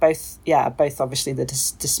know, both obviously the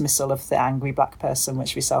dismissal of the angry black person,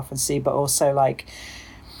 which we so often see, but also like,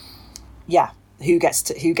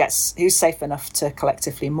 who's safe enough to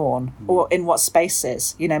collectively mourn, or in what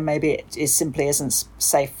spaces. Maybe it simply isn't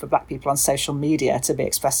safe for Black people on social media to be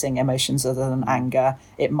expressing emotions other than anger.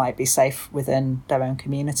 It might be safe within their own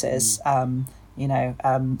communities. So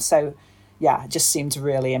it just seemed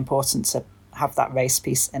really important to have that race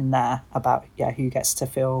piece in there about who gets to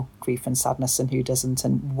feel grief and sadness and who doesn't,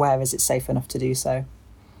 and where is it safe enough to do so.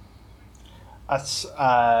 That's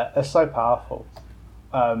so powerful.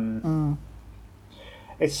 Again,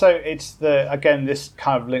 this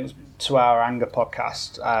kind of links to our anger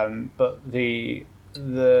podcast, but the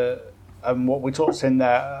what we talked in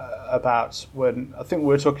there about when I think we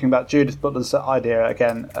were talking about Judith Butler's idea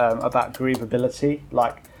again about grievability,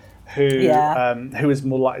 like who is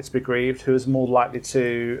more likely to be grieved, who is more likely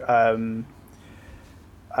to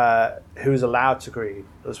who is allowed to grieve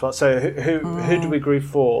as well. So who do we grieve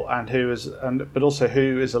for, but also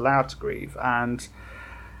who is allowed to grieve, and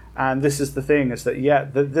this is the thing, is that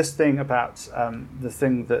this thing about the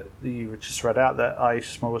thing that you just read out, that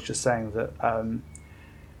Aisha Small was just saying, that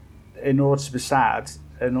in order to be sad,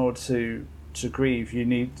 in order to grieve, you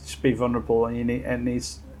need to be vulnerable, and you need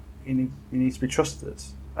to be trusted,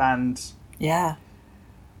 and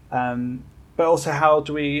but also, how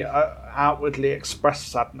do we outwardly express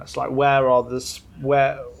sadness? Like, where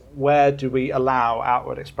do we allow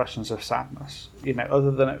outward expressions of sadness?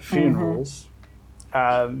 Other than at funerals.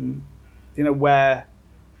 Where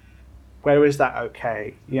is that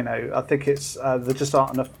okay? I think it's there just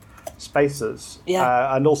aren't enough spaces,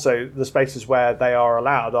 and also the spaces where they are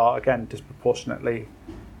allowed are, again, disproportionately.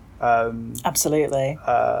 Absolutely.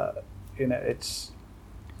 It's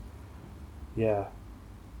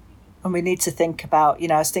And we need to think about,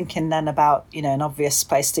 I was thinking then about, an obvious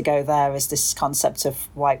place to go there is this concept of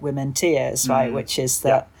white women tears, right? Which is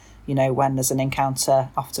that, when there's an encounter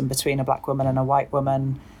often between a Black woman and a white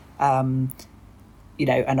woman, and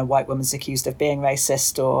a white woman's accused of being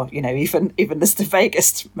racist, or, even Mr.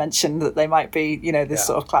 Vegas mentioned that they might be, this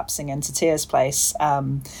sort of collapsing into tears place,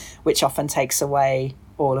 which often takes away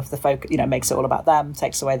all of the focus, makes it all about them,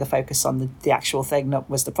 takes away the focus on the actual thing that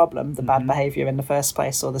was the problem, the bad behaviour in the first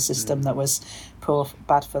place, or the system that was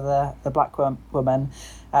bad for the Black woman.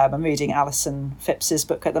 I'm reading Alison Phipps's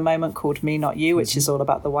book at the moment called Me Not You, which is all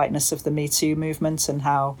about the whiteness of the Me Too movement and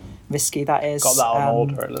how risky that is. Got that on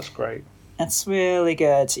order, it looks great. It's really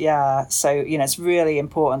good, yeah. So, it's really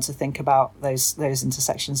important to think about those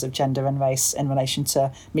intersections of gender and race in relation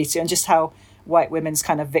to Me Too, and just how white women's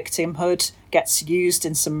kind of victimhood gets used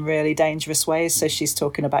in some really dangerous ways. So she's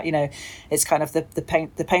talking about, it's kind of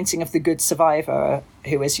the painting of the good survivor,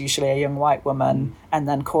 who is usually a young white woman, and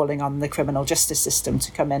then calling on the criminal justice system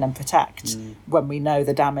to come in and protect, when we know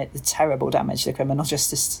the terrible damage the criminal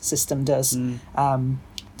justice system does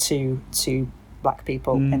to Black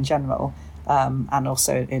people in general, and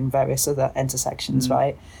also in various other intersections,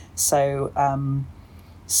 right? So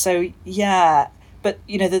yeah. But,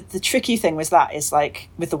 the tricky thing with that is, like,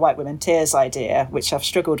 with the white women tears idea, which I've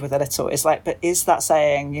struggled with a little, is like, but is that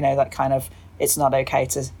saying, that kind of, it's not okay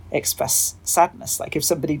to express sadness? Like, if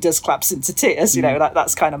somebody does collapse into tears,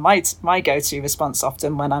 that's kind of my go-to response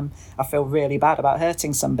often when I feel really bad about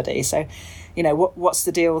hurting somebody. So, what's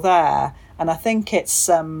the deal there? And I think it's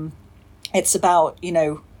about,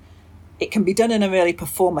 it can be done in a really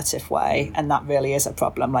performative way, and that really is a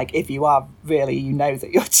problem. Like, if you are really,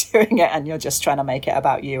 that you're doing it and you're just trying to make it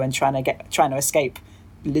about you and trying to escape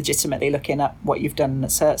legitimately looking at what you've done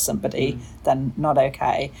that's hurt somebody, then not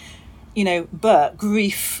okay. But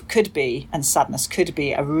grief could be, and sadness could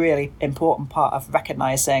be, a really important part of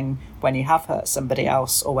recognising when you have hurt somebody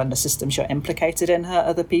else, or when the systems you're implicated in hurt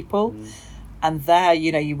other people. And there,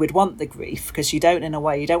 you would want the grief, because you don't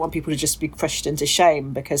want people to just be crushed into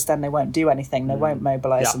shame, because then they won't do anything, they won't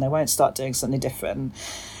mobilise, and they won't start doing something different.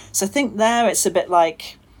 So I think there it's a bit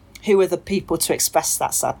like, who are the people to express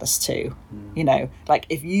that sadness to? Like,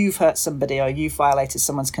 if you've hurt somebody, or you've violated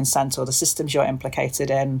someone's consent, or the systems you're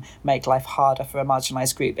implicated in make life harder for a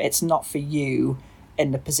marginalised group, it's not for you,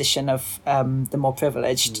 in the position of the more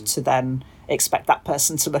privileged, to then expect that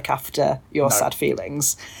person to look after your sad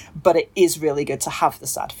feelings. But it is really good to have the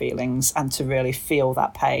sad feelings and to really feel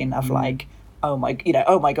that pain of like, oh my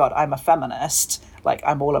God, I'm a feminist. Like,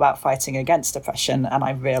 I'm all about fighting against oppression, and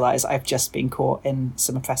I realise I've just been caught in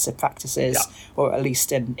some oppressive practices, or at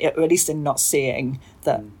least in not seeing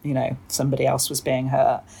that somebody else was being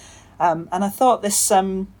hurt. And I thought this.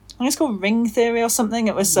 I think it's called Ring Theory or something.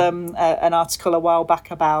 It was an article a while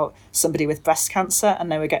back about somebody with breast cancer,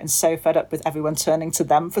 and they were getting so fed up with everyone turning to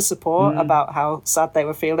them for support about how sad they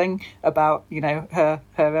were feeling about, her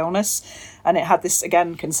illness. And it had this,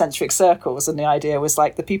 again, concentric circles, and the idea was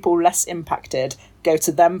like the people less impacted go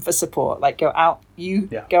to them for support, like go out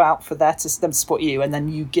for them to support you, and then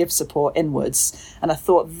you give support inwards. And I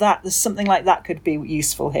thought that there's something like that could be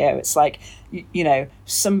useful here. It's like, you know,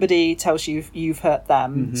 somebody tells you you've hurt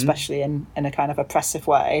them, especially in a kind of oppressive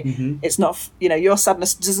way. It's not, you know, your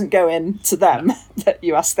sadness doesn't go in to them, that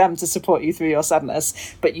you ask them to support you through your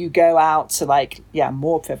sadness, but you go out to like,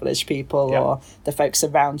 more privileged people or the folks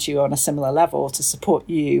around you on a similar level to support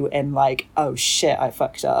you in like, oh shit, I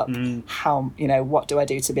fucked up. How, you know, what do I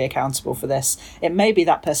do to be accountable for this? It may be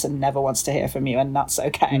that person never wants to hear from you, and that's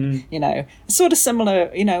okay. You know, it's sort of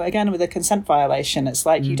similar, you know, again with a consent violation. It's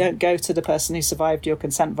like you don't go to the person who survived your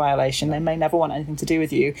consent violation. They may never want anything to do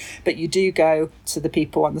with you, but you do go to the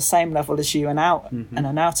people on the same level as you and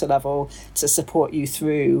an outer level to support you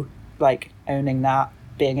through like owning that,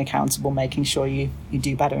 being accountable, making sure you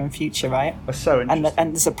do better in future, right? That's so interesting.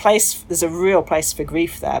 And there's a real place for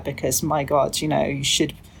grief there, because my God, you know,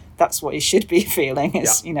 that's what you should be feeling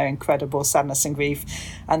is, you know, incredible sadness and grief.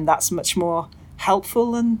 And that's much more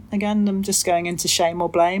helpful than just going into shame or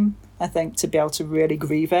blame, I think, to be able to really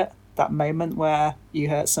grieve it, that moment where you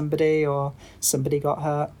hurt somebody or somebody got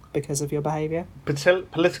hurt because of your behaviour.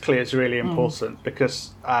 Politically, it's really important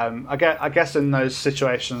because I guess in those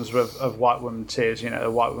situations of white women tears, you know,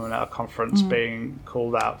 a white woman at a conference being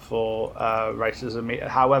called out for racism,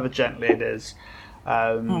 however gently it is,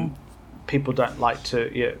 people don't like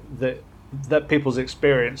to, you know, that people's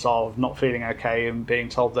experience of not feeling okay and being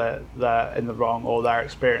told that they're in the wrong, or their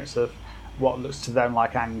experience of what looks to them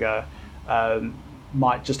like anger,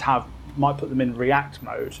 might put them in react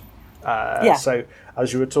mode. So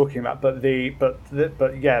as you were talking about,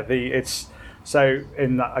 it's so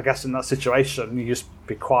in that, I guess in that situation, you just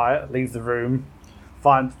be quiet, leave the room,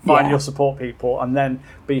 find your support people, and then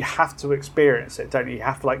but you have to experience it, don't you? You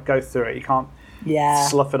have to like go through it. You can't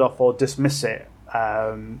slough it off or dismiss it.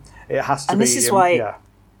 It has to and be. This is why.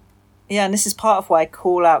 And this is part of why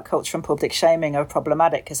call-out culture and public shaming are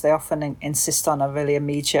problematic, because they often insist on a really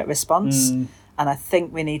immediate response. And I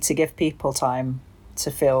think we need to give people time to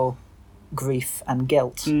feel grief and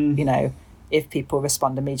guilt. You know, if people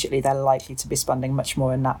respond immediately, they're likely to be responding much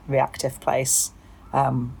more in that reactive place,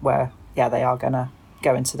 where they are going to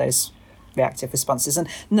go into those reactive responses. And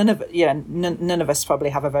none of us probably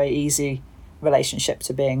have a very easy relationship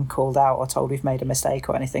to being called out or told we've made a mistake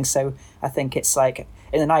or anything. So I think it's like,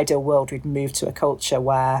 in an ideal world, we'd move to a culture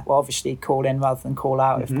where, well, obviously call in rather than call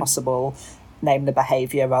out if possible, name the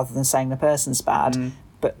behaviour rather than saying the person's bad,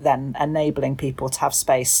 but then enabling people to have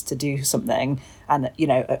space to do something. And, you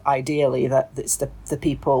know, ideally that it's the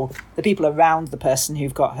people around the person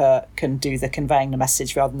who've got hurt can do the conveying the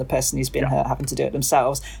message, rather than the person who's been hurt having to do it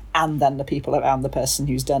themselves. And then the people around the person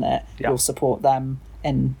who's done it will support them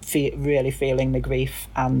in really feeling the grief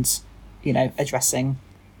and, you know, addressing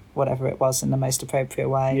whatever it was in the most appropriate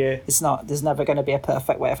way. There's never going to be a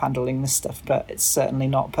perfect way of handling this stuff, but it's certainly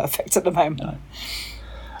not perfect at the moment.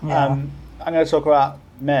 I'm going to talk about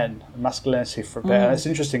men and masculinity for a bit. And it's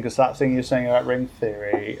interesting because that thing you're saying about ring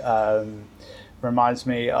theory reminds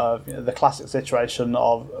me of the classic situation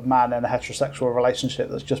of a man in a heterosexual relationship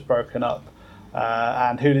that's just broken up,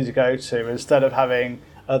 and who does he go to? Instead of having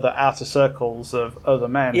other outer circles of other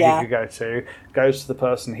men he could go to, goes to the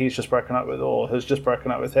person he's just broken up with or has just broken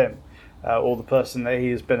up with him, or the person that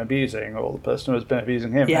he's been abusing, or the person who has been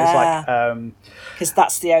abusing him. It's like, because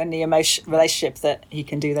that's the only relationship that he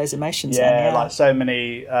can do those emotions in. Like so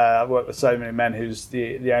many, I've worked with so many men who's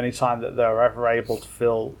the only time that they're ever able to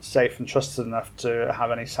feel safe and trusted enough to have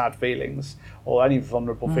any sad feelings or any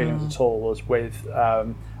vulnerable feelings at all was with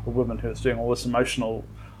a woman who was doing all this emotional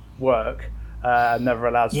work. Never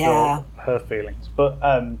allowed to feel her feelings. But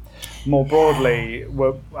more broadly,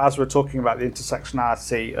 as we're talking about the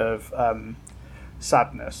intersectionality of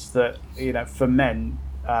sadness, that, you know, for men,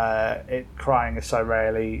 crying is so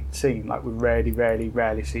rarely seen. Like, we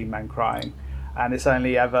rarely see men crying, and it's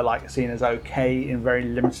only ever like seen as okay in very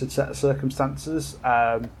limited set of circumstances,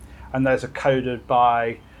 and those are coded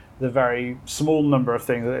by the very small number of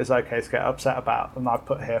things that it's okay to get upset about. And I've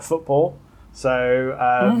put here football. So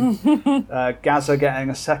Gazza getting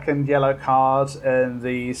a second yellow card in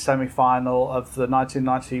the semi-final of the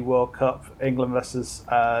 1990 World Cup, England versus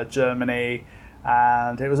Germany,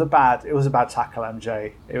 and it was a bad tackle,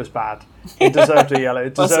 MJ. It was bad. It deserved a yellow.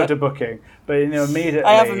 It deserved a booking. But, you know, immediately,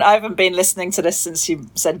 I haven't been listening to this since you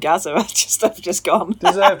said Gazza. I've just gone.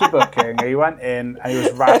 Deserved a booking. He went in and he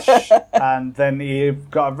was rash, and then he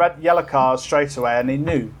got a yellow card straight away, and he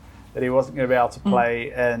knew that he wasn't going to be able to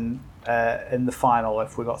play in the final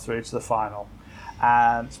if we got through to the final.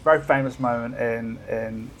 and it's a very famous moment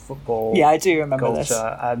in football. Yeah, I do remember culture.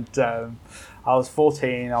 this. And I was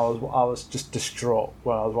 14. I was just distraught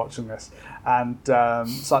when I was watching this, and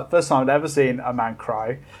it's like the first time I'd ever seen a man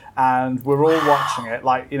cry. And we're all watching it,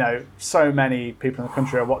 like, you know, so many people in the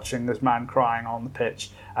country are watching this man crying on the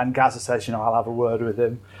pitch. And Gazza says, you know, I'll have a word with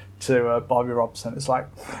him to Bobby Robson. It's like,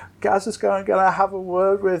 Gazza's going to have a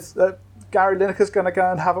word with, Gary Lineker's going to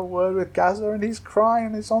go and have a word with Gazza, and he's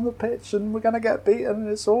crying, he's on the pitch, and we're going to get beaten, and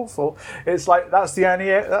it's awful. It's like, that's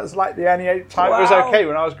like the only time it was okay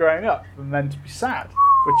when I was growing up, and then to be sad,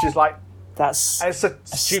 which is like, that's it's a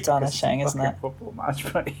astonishing, isn't it? Football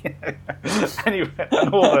match, but you know. Anyway,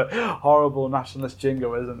 and all the horrible nationalist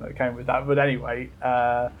jingoism that came with that. But anyway,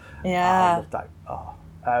 I love that.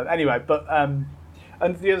 Anyway, but and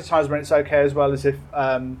the other times when it's okay as well is if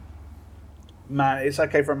it's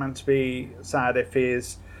okay for a man to be sad if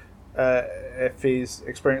he's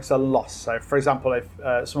experienced a loss. So, for example, if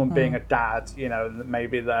someone being a dad, you know,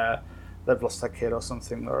 maybe they've lost their kid or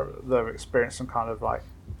something, or they've experienced some kind of like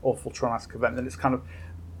awful traumatic event, then it's kind of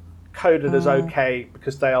coded as okay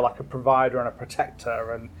because they are like a provider and a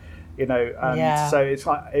protector, and you know, and so it's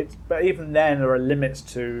like but even then there are limits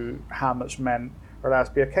to how much men are allowed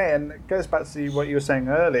to be okay, and it goes back to what you were saying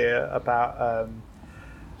earlier about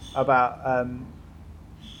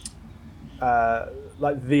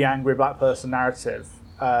like the angry black person narrative,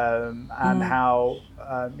 and how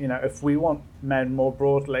you know, if we want men more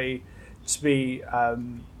broadly to be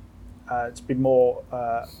more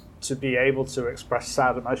to be able to express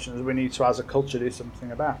sad emotions, we need to, as a culture, do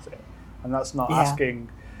something about it. And that's not asking.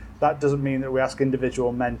 That doesn't mean that we ask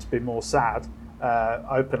individual men to be more sad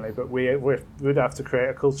openly, but we'd have to create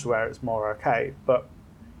a culture where it's more okay. But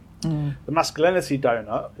the masculinity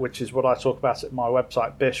donut, which is what I talk about at my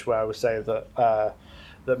website Bish, where we say that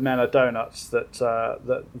that men are donuts, that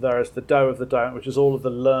there is the dough of the donut, which is all of the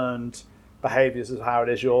learned behaviours of how it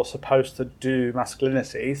is you're supposed to do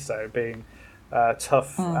masculinity, so being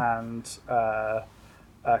tough and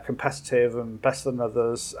competitive and better than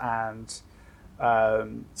others, and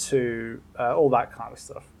to all that kind of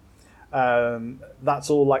stuff. That's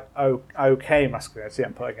all like okay masculinity.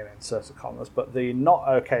 I'm putting it in inverted commas, but the not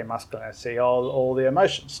okay masculinity are all the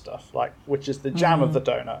emotion stuff, like, which is the jam of the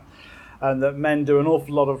donut, and that men do an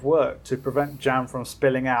awful lot of work to prevent jam from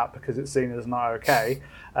spilling out because it's seen as not okay.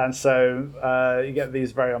 And so you get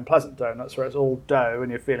these very unpleasant donuts where it's all dough and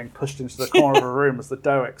you're feeling pushed into the corner of a room as the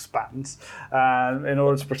dough expands, in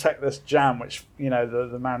order to protect this jam, which, you know,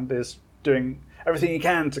 the man is doing everything he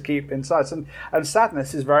can to keep inside. And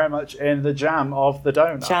sadness is very much in the jam of the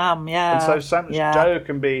donut. Jam, yeah. And so much dough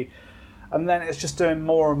can be... And then it's just doing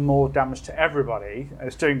more and more damage to everybody.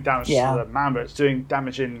 It's doing damage to the man, but it's doing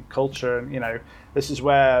damage in culture. And, you know, this is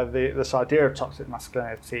where this idea of toxic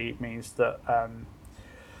masculinity means that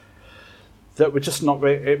that we're just not...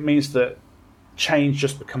 It means that change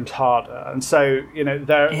just becomes harder. And so, you know,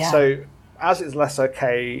 so as it's less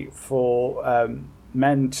okay for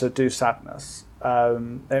men to do sadness,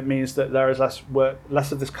 it means that there is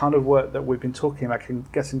less of this kind of work that we've been talking about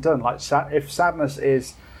getting done. Like, if sadness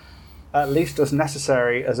is at least as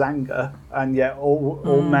necessary as anger, and yet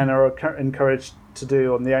all men are encouraged to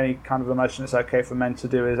do, and the only kind of emotion it's okay for men to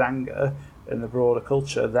do is anger in the broader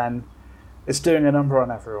culture, then it's doing a number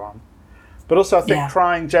on everyone. But also, I think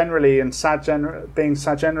crying generally and being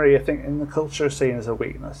sad generally, I think in the culture is seen as a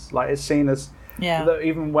weakness. Like, it's seen as that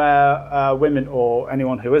even where women or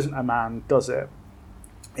anyone who isn't a man does it,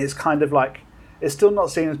 it's kind of like, it's still not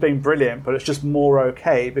seen as being brilliant, but it's just more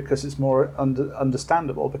okay because it's more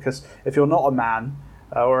understandable. Because if you're not a man,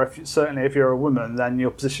 or certainly if you're a woman, then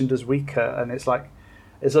you're positioned as weaker, and it's like,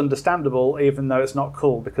 it's understandable even though it's not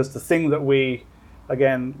cool, because the thing that we,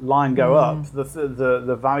 again, line go up,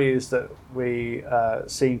 the values that we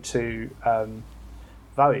seem to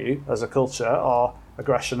value as a culture are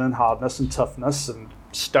aggression and hardness and toughness and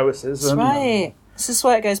stoicism. That's right. This is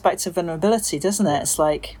where it goes back to vulnerability, doesn't it? It's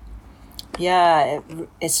like,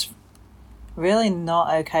 it's really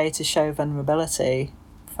not okay to show vulnerability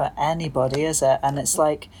for anybody, is it? And it's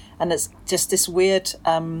like, and it's just this weird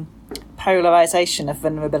polarization of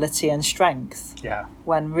vulnerability and strength. Yeah.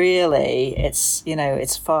 When really it's, you know,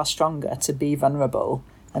 it's far stronger to be vulnerable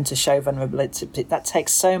and to show vulnerability. That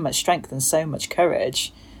takes so much strength and so much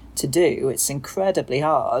courage to do. It's incredibly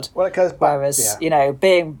hard. Well, it goes back, whereas you know,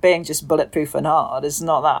 being just bulletproof and hard is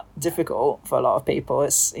not that difficult for a lot of people.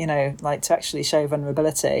 It's, you know, like, to actually show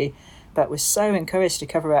vulnerability, but we're so encouraged to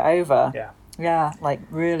cover it over. Yeah, like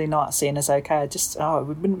really not seen as okay. Just, it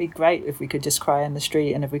wouldn't be great if we could just cry in the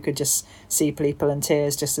street and if we could just see people in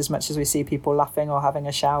tears just as much as we see people laughing or having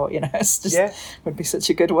a shout, it's just, would be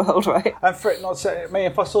such a good world, right? And for it not to,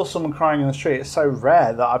 if I saw someone crying in the street, it's so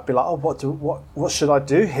rare that I'd be like, what should I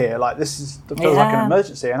do here? Like, feels like an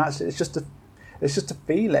emergency, and actually it's just a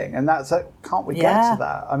feeling, and that's like, can't we get to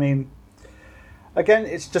that? I mean, again,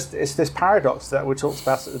 it's this paradox that we talked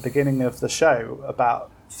about at the beginning of the show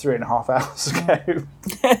about 3.5 hours ago.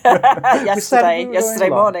 yesterday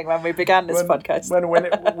morning when we began this podcast. When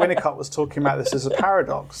Winnicott was talking about this as a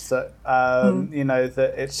paradox, that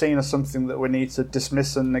that it's seen as something that we need to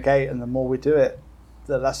dismiss and negate, and the more we do it,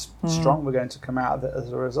 the less strong we're going to come out of it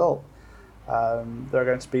as a result. There are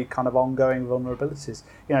going to be kind of ongoing vulnerabilities.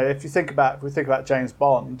 If we think about James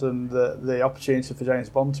Bond and the opportunity for James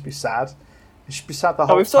Bond to be sad, it should be sad the whole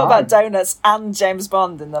time. We've talked about donuts and James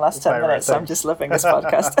Bond in the last 10 minutes. So I'm just loving this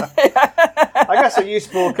podcast. I guess a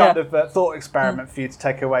useful kind of thought experiment for you to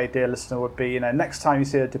take away, dear listener, would be, next time you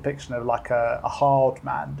see a depiction of like a hard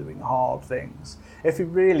man doing hard things, if he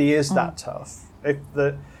really is that tough, if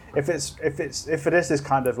it is this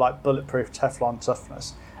kind of like bulletproof Teflon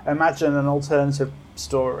toughness, imagine an alternative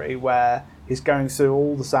story where he's going through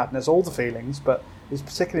all the sadness, all the feelings, but he's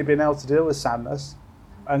particularly been able to deal with sadness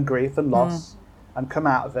and grief and loss and come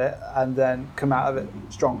out of it, and then come out of it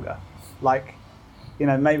stronger. Like,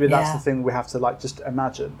 maybe that's the thing we have to like just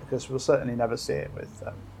imagine, because we'll certainly never see it with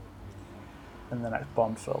in the next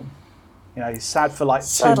Bond film. He's sad for like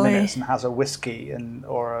 2 minutes and has a whiskey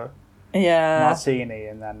or a martini,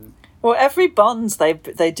 and then... Well, every Bond, they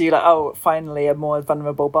do like, finally a more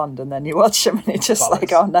vulnerable Bond, and then you watch him and you're just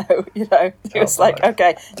like, oh no, It was like,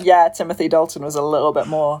 okay, Timothy Dalton was a little bit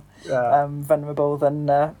more vulnerable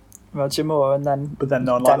than Roger Moore, and then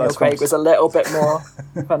Daniel Craig was a little bit more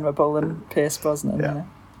vulnerable than Pierce Brosnan. Yeah.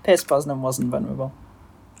 Pierce Brosnan wasn't vulnerable.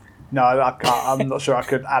 No, I can't. I'm not sure I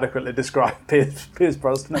could adequately describe Pierce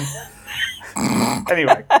Brosnan.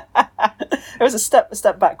 Anyway. It was a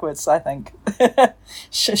step backwards, I think.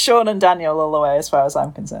 Sean and Daniel all the way, as far as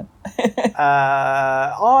I'm concerned.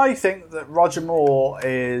 I think that Roger Moore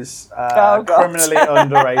is criminally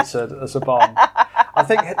underrated as a Bond. I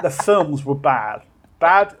think the films were bad.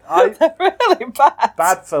 They're really bad.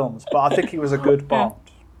 Bad films, but I think he was a good Bond.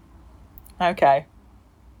 Okay.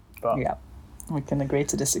 But we can agree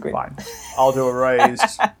to disagree. Fine. I'll do a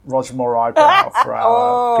raised Roger Moore eyebrow for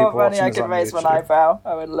our people watching us on YouTube. I could raise one eyebrow.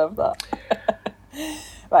 I would love that.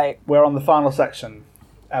 Right. We're on the final section,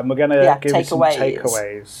 and we're going to give you some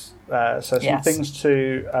takeaways. Some things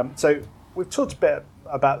to... so we've talked a bit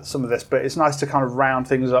about some of this, but it's nice to kind of round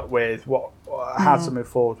things up with how to move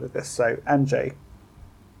forward with this. So, MJ...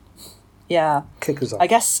 Yeah. Kick us off. I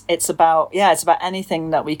guess it's about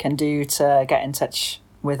anything that we can do to get in touch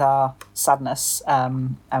with our sadness,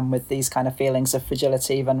 and with these kind of feelings of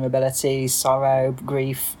fragility, vulnerability, sorrow,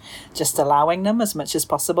 grief, just allowing them as much as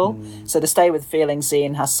possible. So the Stay With Feelings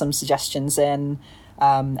zine has some suggestions in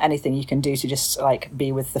anything you can do to just like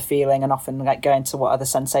be with the feeling, and often like go into what are the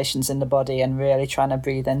sensations in the body and really trying to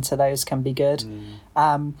breathe into those can be good.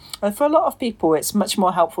 And for a lot of people it's much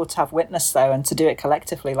more helpful to have witness though, and to do it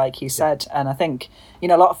collectively like you said. And I think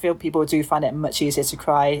a lot of people do find it much easier to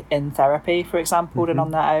cry in therapy, for example, than on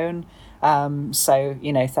their own. So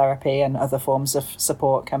therapy and other forms of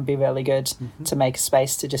support can be really good to make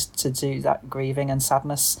space to do that grieving and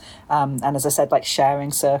sadness. And as I said, like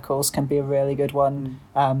sharing circles can be a really good one.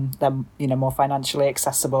 They're more financially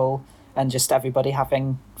accessible, and just everybody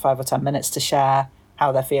having 5 or 10 minutes to share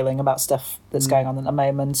how they're feeling about stuff that's going on at the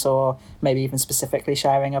moment, or maybe even specifically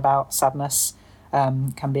sharing about sadness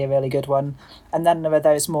can be a really good one. And then there are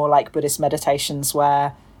those more like Buddhist meditations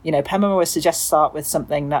where Pema always suggests start with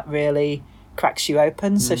something that really cracks you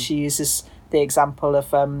open. So she uses the example of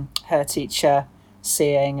her teacher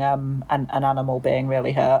seeing an animal being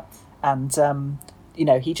really hurt, and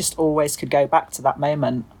he just always could go back to that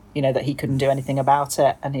moment, that he couldn't do anything about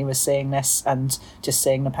it, and he was seeing this and just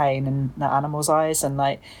seeing the pain in the animal's eyes. And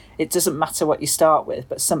like, it doesn't matter what you start with,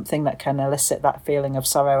 but something that can elicit that feeling of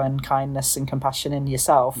sorrow and kindness and compassion in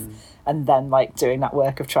yourself. And then like doing that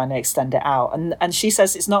work of trying to extend it out. And she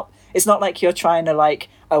says it's not like you're trying to like,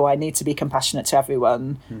 I need to be compassionate to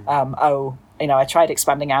everyone. I tried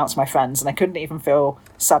expanding out to my friends and I couldn't even feel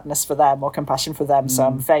sadness for them or compassion for them, so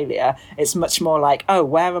I'm a failure. It's much more like,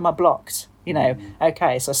 where am I blocked? You know,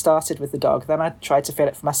 okay, so I started with the dog, then I tried to feel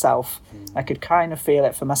it for myself. I could kind of feel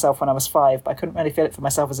it for myself when I was 5, but I couldn't really feel it for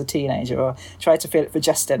myself as a teenager, or tried to feel it for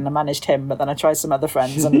Justin and I managed him, but then I tried some other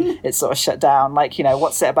friends and it sort of shut down. Like, you know,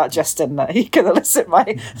 what's it about Justin that he can elicit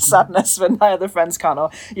my sadness when my other friends can't? Or,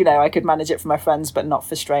 you know, I could manage it for my friends, but not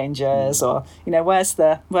for strangers, or, you know, where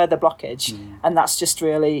the blockage? And that's just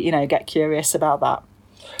really, you know, get curious about that.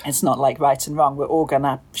 It's not like right and wrong. We're all going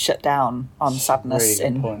to shut down on sadness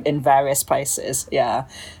in various places. Yeah.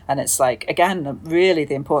 And it's like, again, really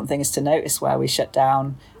the important thing is to notice where we shut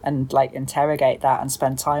down and like interrogate that and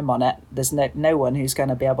spend time on it. There's no one who's going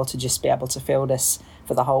to be able to just be able to feel this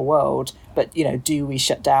for the whole world. But, you know, do we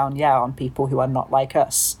shut down, on people who are not like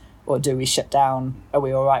us? Or do we shut down, are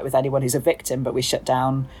we all right with anyone who's a victim, but we shut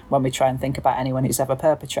down when we try and think about anyone who's ever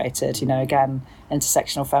perpetrated? You know, again,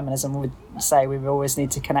 intersectional feminism would say we always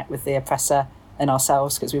need to connect with the oppressor in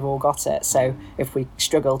ourselves because we've all got it. So if we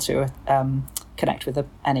struggle to connect with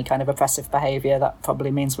any kind of oppressive behaviour, that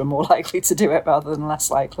probably means we're more likely to do it rather than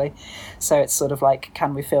less likely. So it's sort of like,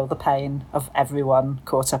 can we feel the pain of everyone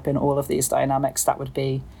caught up in all of these dynamics? That would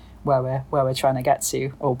be where we're trying to get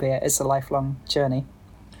to, albeit it's a lifelong journey.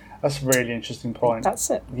 That's a really interesting point.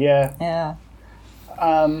 That's it. Yeah. Yeah.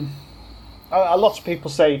 A lot of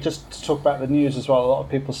people say, just to talk about the news as well, a lot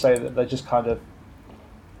of people say that they just kind of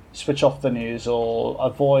switch off the news or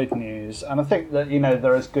avoid news. And I think that, you know,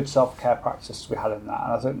 there is good self-care practice to be had in that.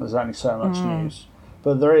 And I think there's only so much news.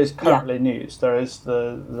 But there is currently news. There is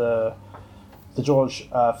the George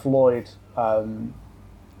Floyd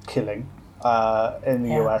killing. In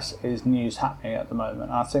the US is news happening at the moment.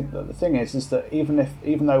 And I think that the thing is that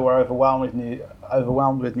even though we're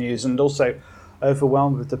overwhelmed with news and also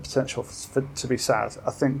overwhelmed with the potential to be sad, I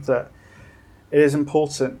think that it is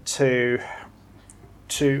important to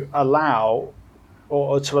allow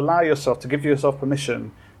yourself, to give yourself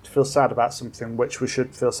permission to feel sad about something which we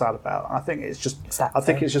should feel sad about. And I think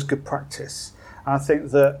it's just good practice. And I think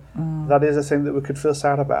that that is a thing that we could feel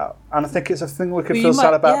sad about. And I think it's a thing we could feel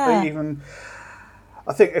sad about. But even,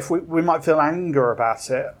 I think if we might feel anger about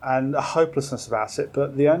it and a hopelessness about it,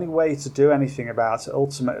 but the only way to do anything about it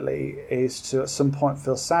ultimately is to at some point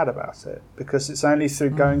feel sad about it. Because it's only through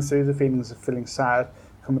going through the feelings of feeling sad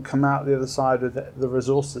can we come out the other side with the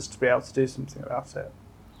resources to be able to do something about it.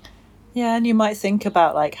 Yeah, and you might think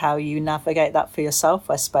about like how you navigate that for yourself,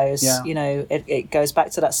 I suppose. Yeah. You know, it goes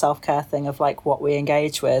back to that self-care thing of like what we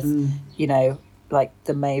engage with, you know, like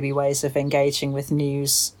there may be ways of engaging with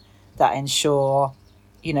news that ensure,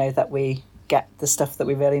 you know, that we get the stuff that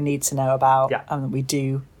we really need to know about and we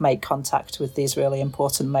do make contact with these really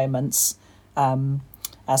important moments.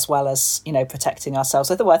 As well as, you know, protecting ourselves.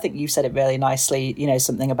 I think you said it really nicely, you know,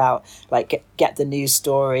 something about like get the news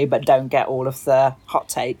story, but don't get all of the hot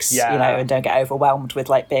takes, you know, and don't get overwhelmed with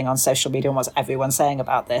like being on social media and what's everyone saying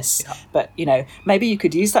about this. Yeah. But, you know, maybe you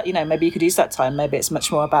could use that, you know, maybe you could use that time. Maybe it's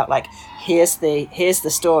much more about like, here's the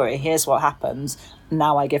story, here's what happened.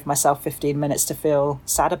 Now I give myself 15 minutes to feel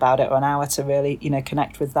sad about it, or an hour to really, you know,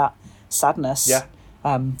 connect with that sadness. Yeah.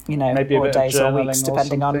 You know, maybe or days or weeks,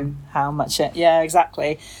 depending on how much it. Yeah,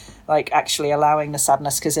 exactly. Like actually allowing the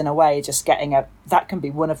sadness, because in a way, just getting that can be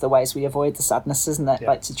one of the ways we avoid the sadness, isn't it? Yeah.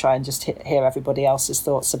 Like to try and just hear everybody else's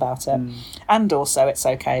thoughts about it. And also, it's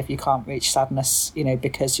okay if you can't reach sadness, you know,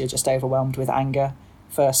 because you're just overwhelmed with anger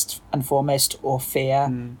first and foremost, or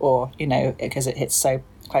fear, or you know, because it hits so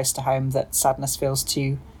close to home that sadness feels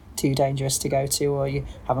too dangerous to go to, or you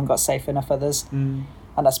haven't got safe enough others.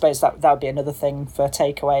 And I suppose that would be another thing for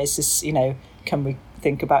takeaways is, you know, can we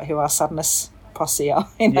think about who our sadness posse are,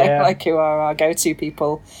 you know, like who are our go-to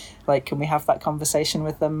people? Like, can we have that conversation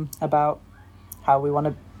with them about how we want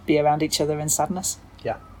to be around each other in sadness?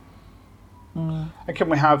 Yeah. And can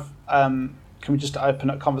we just open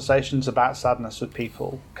up conversations about sadness with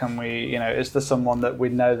people? Can we, you know, is there someone that we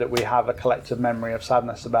know that we have a collective memory of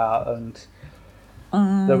sadness about, and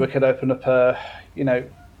that we could open up a, you know,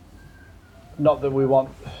 not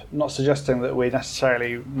suggesting that we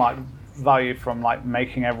necessarily might value from like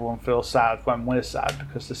making everyone feel sad when we're sad,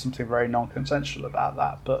 because there's something very non-consensual about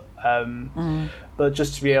that, but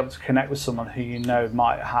just to be able to connect with someone who you know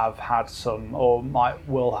might have had some, or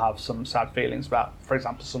will have some sad feelings about, for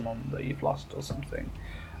example, someone that you've lost or something.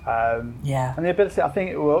 And the ability, I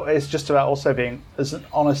think it's just about also being, there's an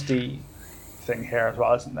honesty thing here as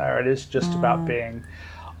well, isn't there? It is just about being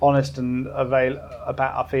honest and about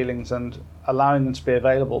our feelings and allowing them to be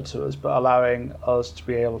available to us, but allowing us to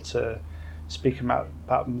be able to speak about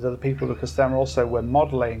them with other people, because then also we're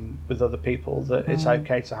modelling with other people that it's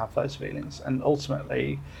okay to have those feelings. And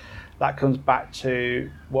ultimately that comes back to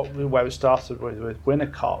where we started with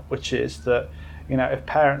Winnicott, which is that, if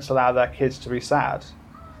parents allow their kids to be sad,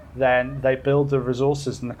 then they build the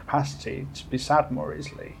resources and the capacity to be sad more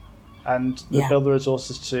easily, and they build the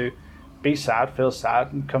resources to be sad, feel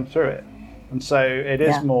sad, and come through it. And so it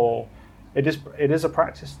is more. It is a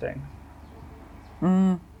practice thing.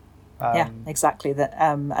 Yeah, exactly. That,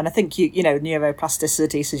 and I think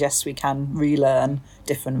neuroplasticity suggests we can relearn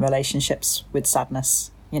different relationships with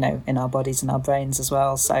sadness, in our bodies and our brains as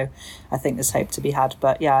well. So I think there's hope to be had.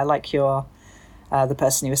 But yeah, I like your the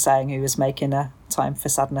person you were saying who was making a time for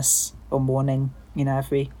sadness or mourning,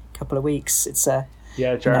 every couple of weeks. It's I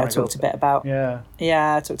talked a bit about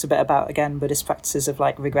I talked a bit about again Buddhist practices of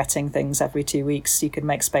like regretting things every 2 weeks. You could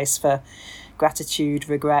make space for gratitude,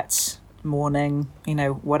 regret, mourning,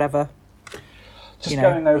 whatever. Just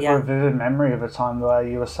going over a vivid memory of a time where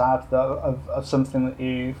you were sad of something that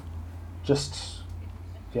you just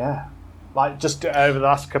just over the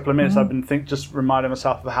last couple of minutes I've been just reminding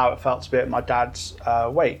myself of how it felt to be at my dad's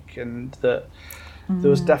wake, and that there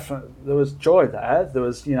was joy there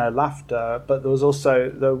was laughter, but there was also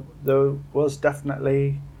there was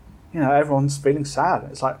definitely everyone's feeling sad.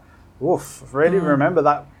 It's like woof, really remember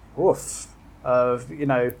that woof of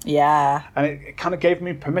and it kind of gave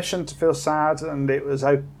me permission to feel sad, and it was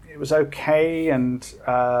okay, and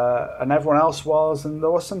everyone else was, and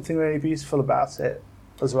there was something really beautiful about it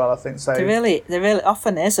as well, I think. So there really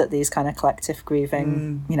often is at these kind of collective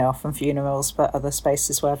grieving, often funerals, but other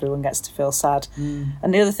spaces where everyone gets to feel sad.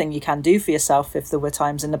 And the other thing you can do for yourself, if there were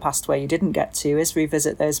times in the past where you didn't get to, is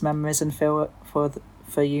revisit those memories and feel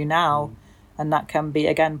for you now. And that can be,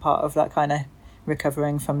 again, part of that kind of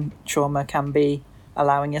recovering from trauma, can be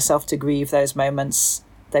allowing yourself to grieve those moments.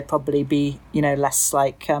 They'd probably be, less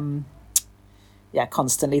like,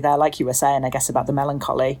 constantly there, like you were saying, I guess, about the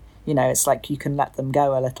melancholy. It's like you can let them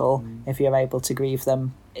go a little if you're able to grieve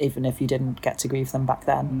them, even if you didn't get to grieve them back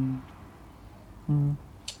then.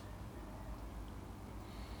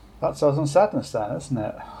 That's us on sadness then, isn't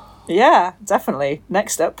it? Yeah, definitely.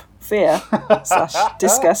 Next up, fear /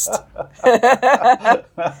 disgust. But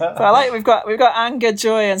I like we've got anger,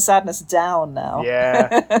 joy, and sadness down now.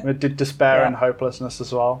 Yeah, we did despair and hopelessness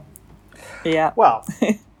as well. Yeah. Well,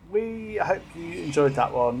 we hope you enjoyed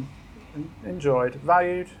that one.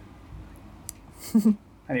 Valued.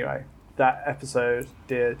 Anyway, that episode,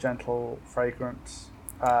 dear gentle, fragrant,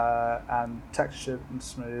 and textured and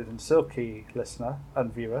smooth and silky listener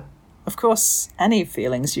and viewer. Of course, any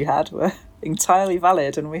feelings you had were entirely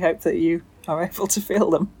valid, and we hope that you are able to feel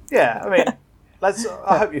them. Yeah, I mean,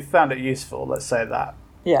 I hope you found it useful. Let's say that.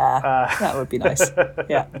 Yeah, that would be nice.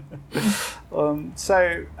 Yeah.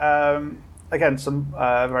 Again, some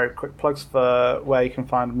very quick plugs for where you can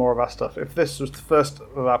find more of our stuff. If this was the first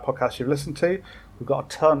of our podcasts you've listened to, we've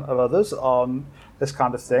got a ton of others on this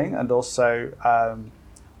kind of thing, and also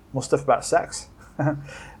more stuff about sex,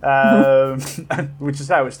 which is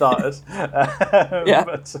how we started.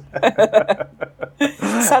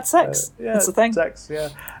 Sad sex. That's the thing. Sex, yeah.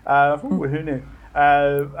 Who knew?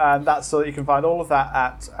 And that's so you can find all of that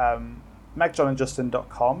at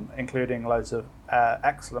megjohnandjustin.com, including loads of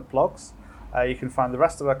excellent blogs. You can find the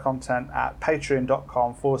rest of our content at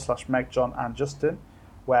patreon.com/megjohnandjustin,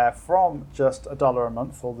 where from just $1 a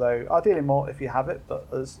month, although ideally more if you have it, but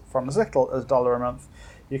from as little as $1 a month,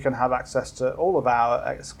 you can have access to all of our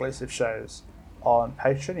exclusive shows on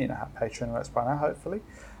Patreon. You know how Patreon works by now, hopefully.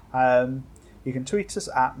 You can tweet us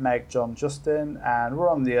at megjohnjustin, and we're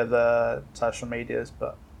on the other social medias,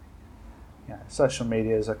 but social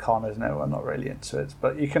media is a con, isn't it? We're not really into it,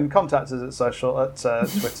 but you can contact us at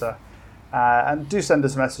Twitter. And do send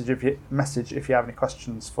us a message if you have any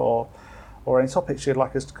questions or any topics you'd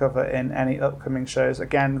like us to cover in any upcoming shows,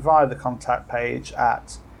 again via the contact page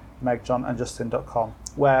at megjohnandjustin.com,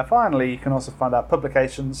 where finally you can also find our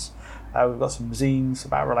publications. We've got some zines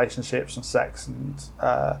about relationships and sex and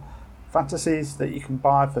fantasies that you can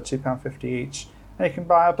buy for £2.50 each, and you can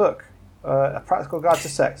buy a book, A Practical Guide to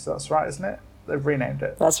Sex. That's right, isn't it? They've renamed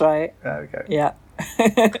it. That's right. There we go. Yeah.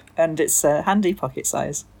 And it's handy pocket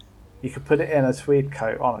size. You could put it in a tweed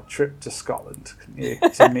coat on a trip to Scotland, couldn't you,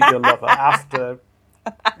 to meet your lover after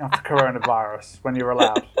coronavirus, when you're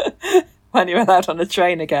allowed. When you're allowed on a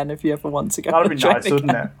train again, if you ever want to go on a train again. That would be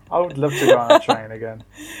nice, wouldn't it? I would love to go on a train again.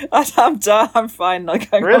 I'm done. I'm fine not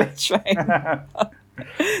going really? on a train.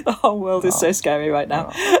 The whole world is so scary right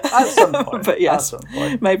now. At some point. But yes,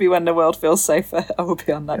 maybe when the world feels safer, I will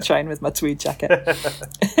be on that train with my tweed jacket.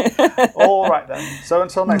 All right then. So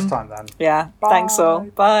until next time then. Yeah. Bye. Thanks all.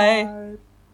 Bye.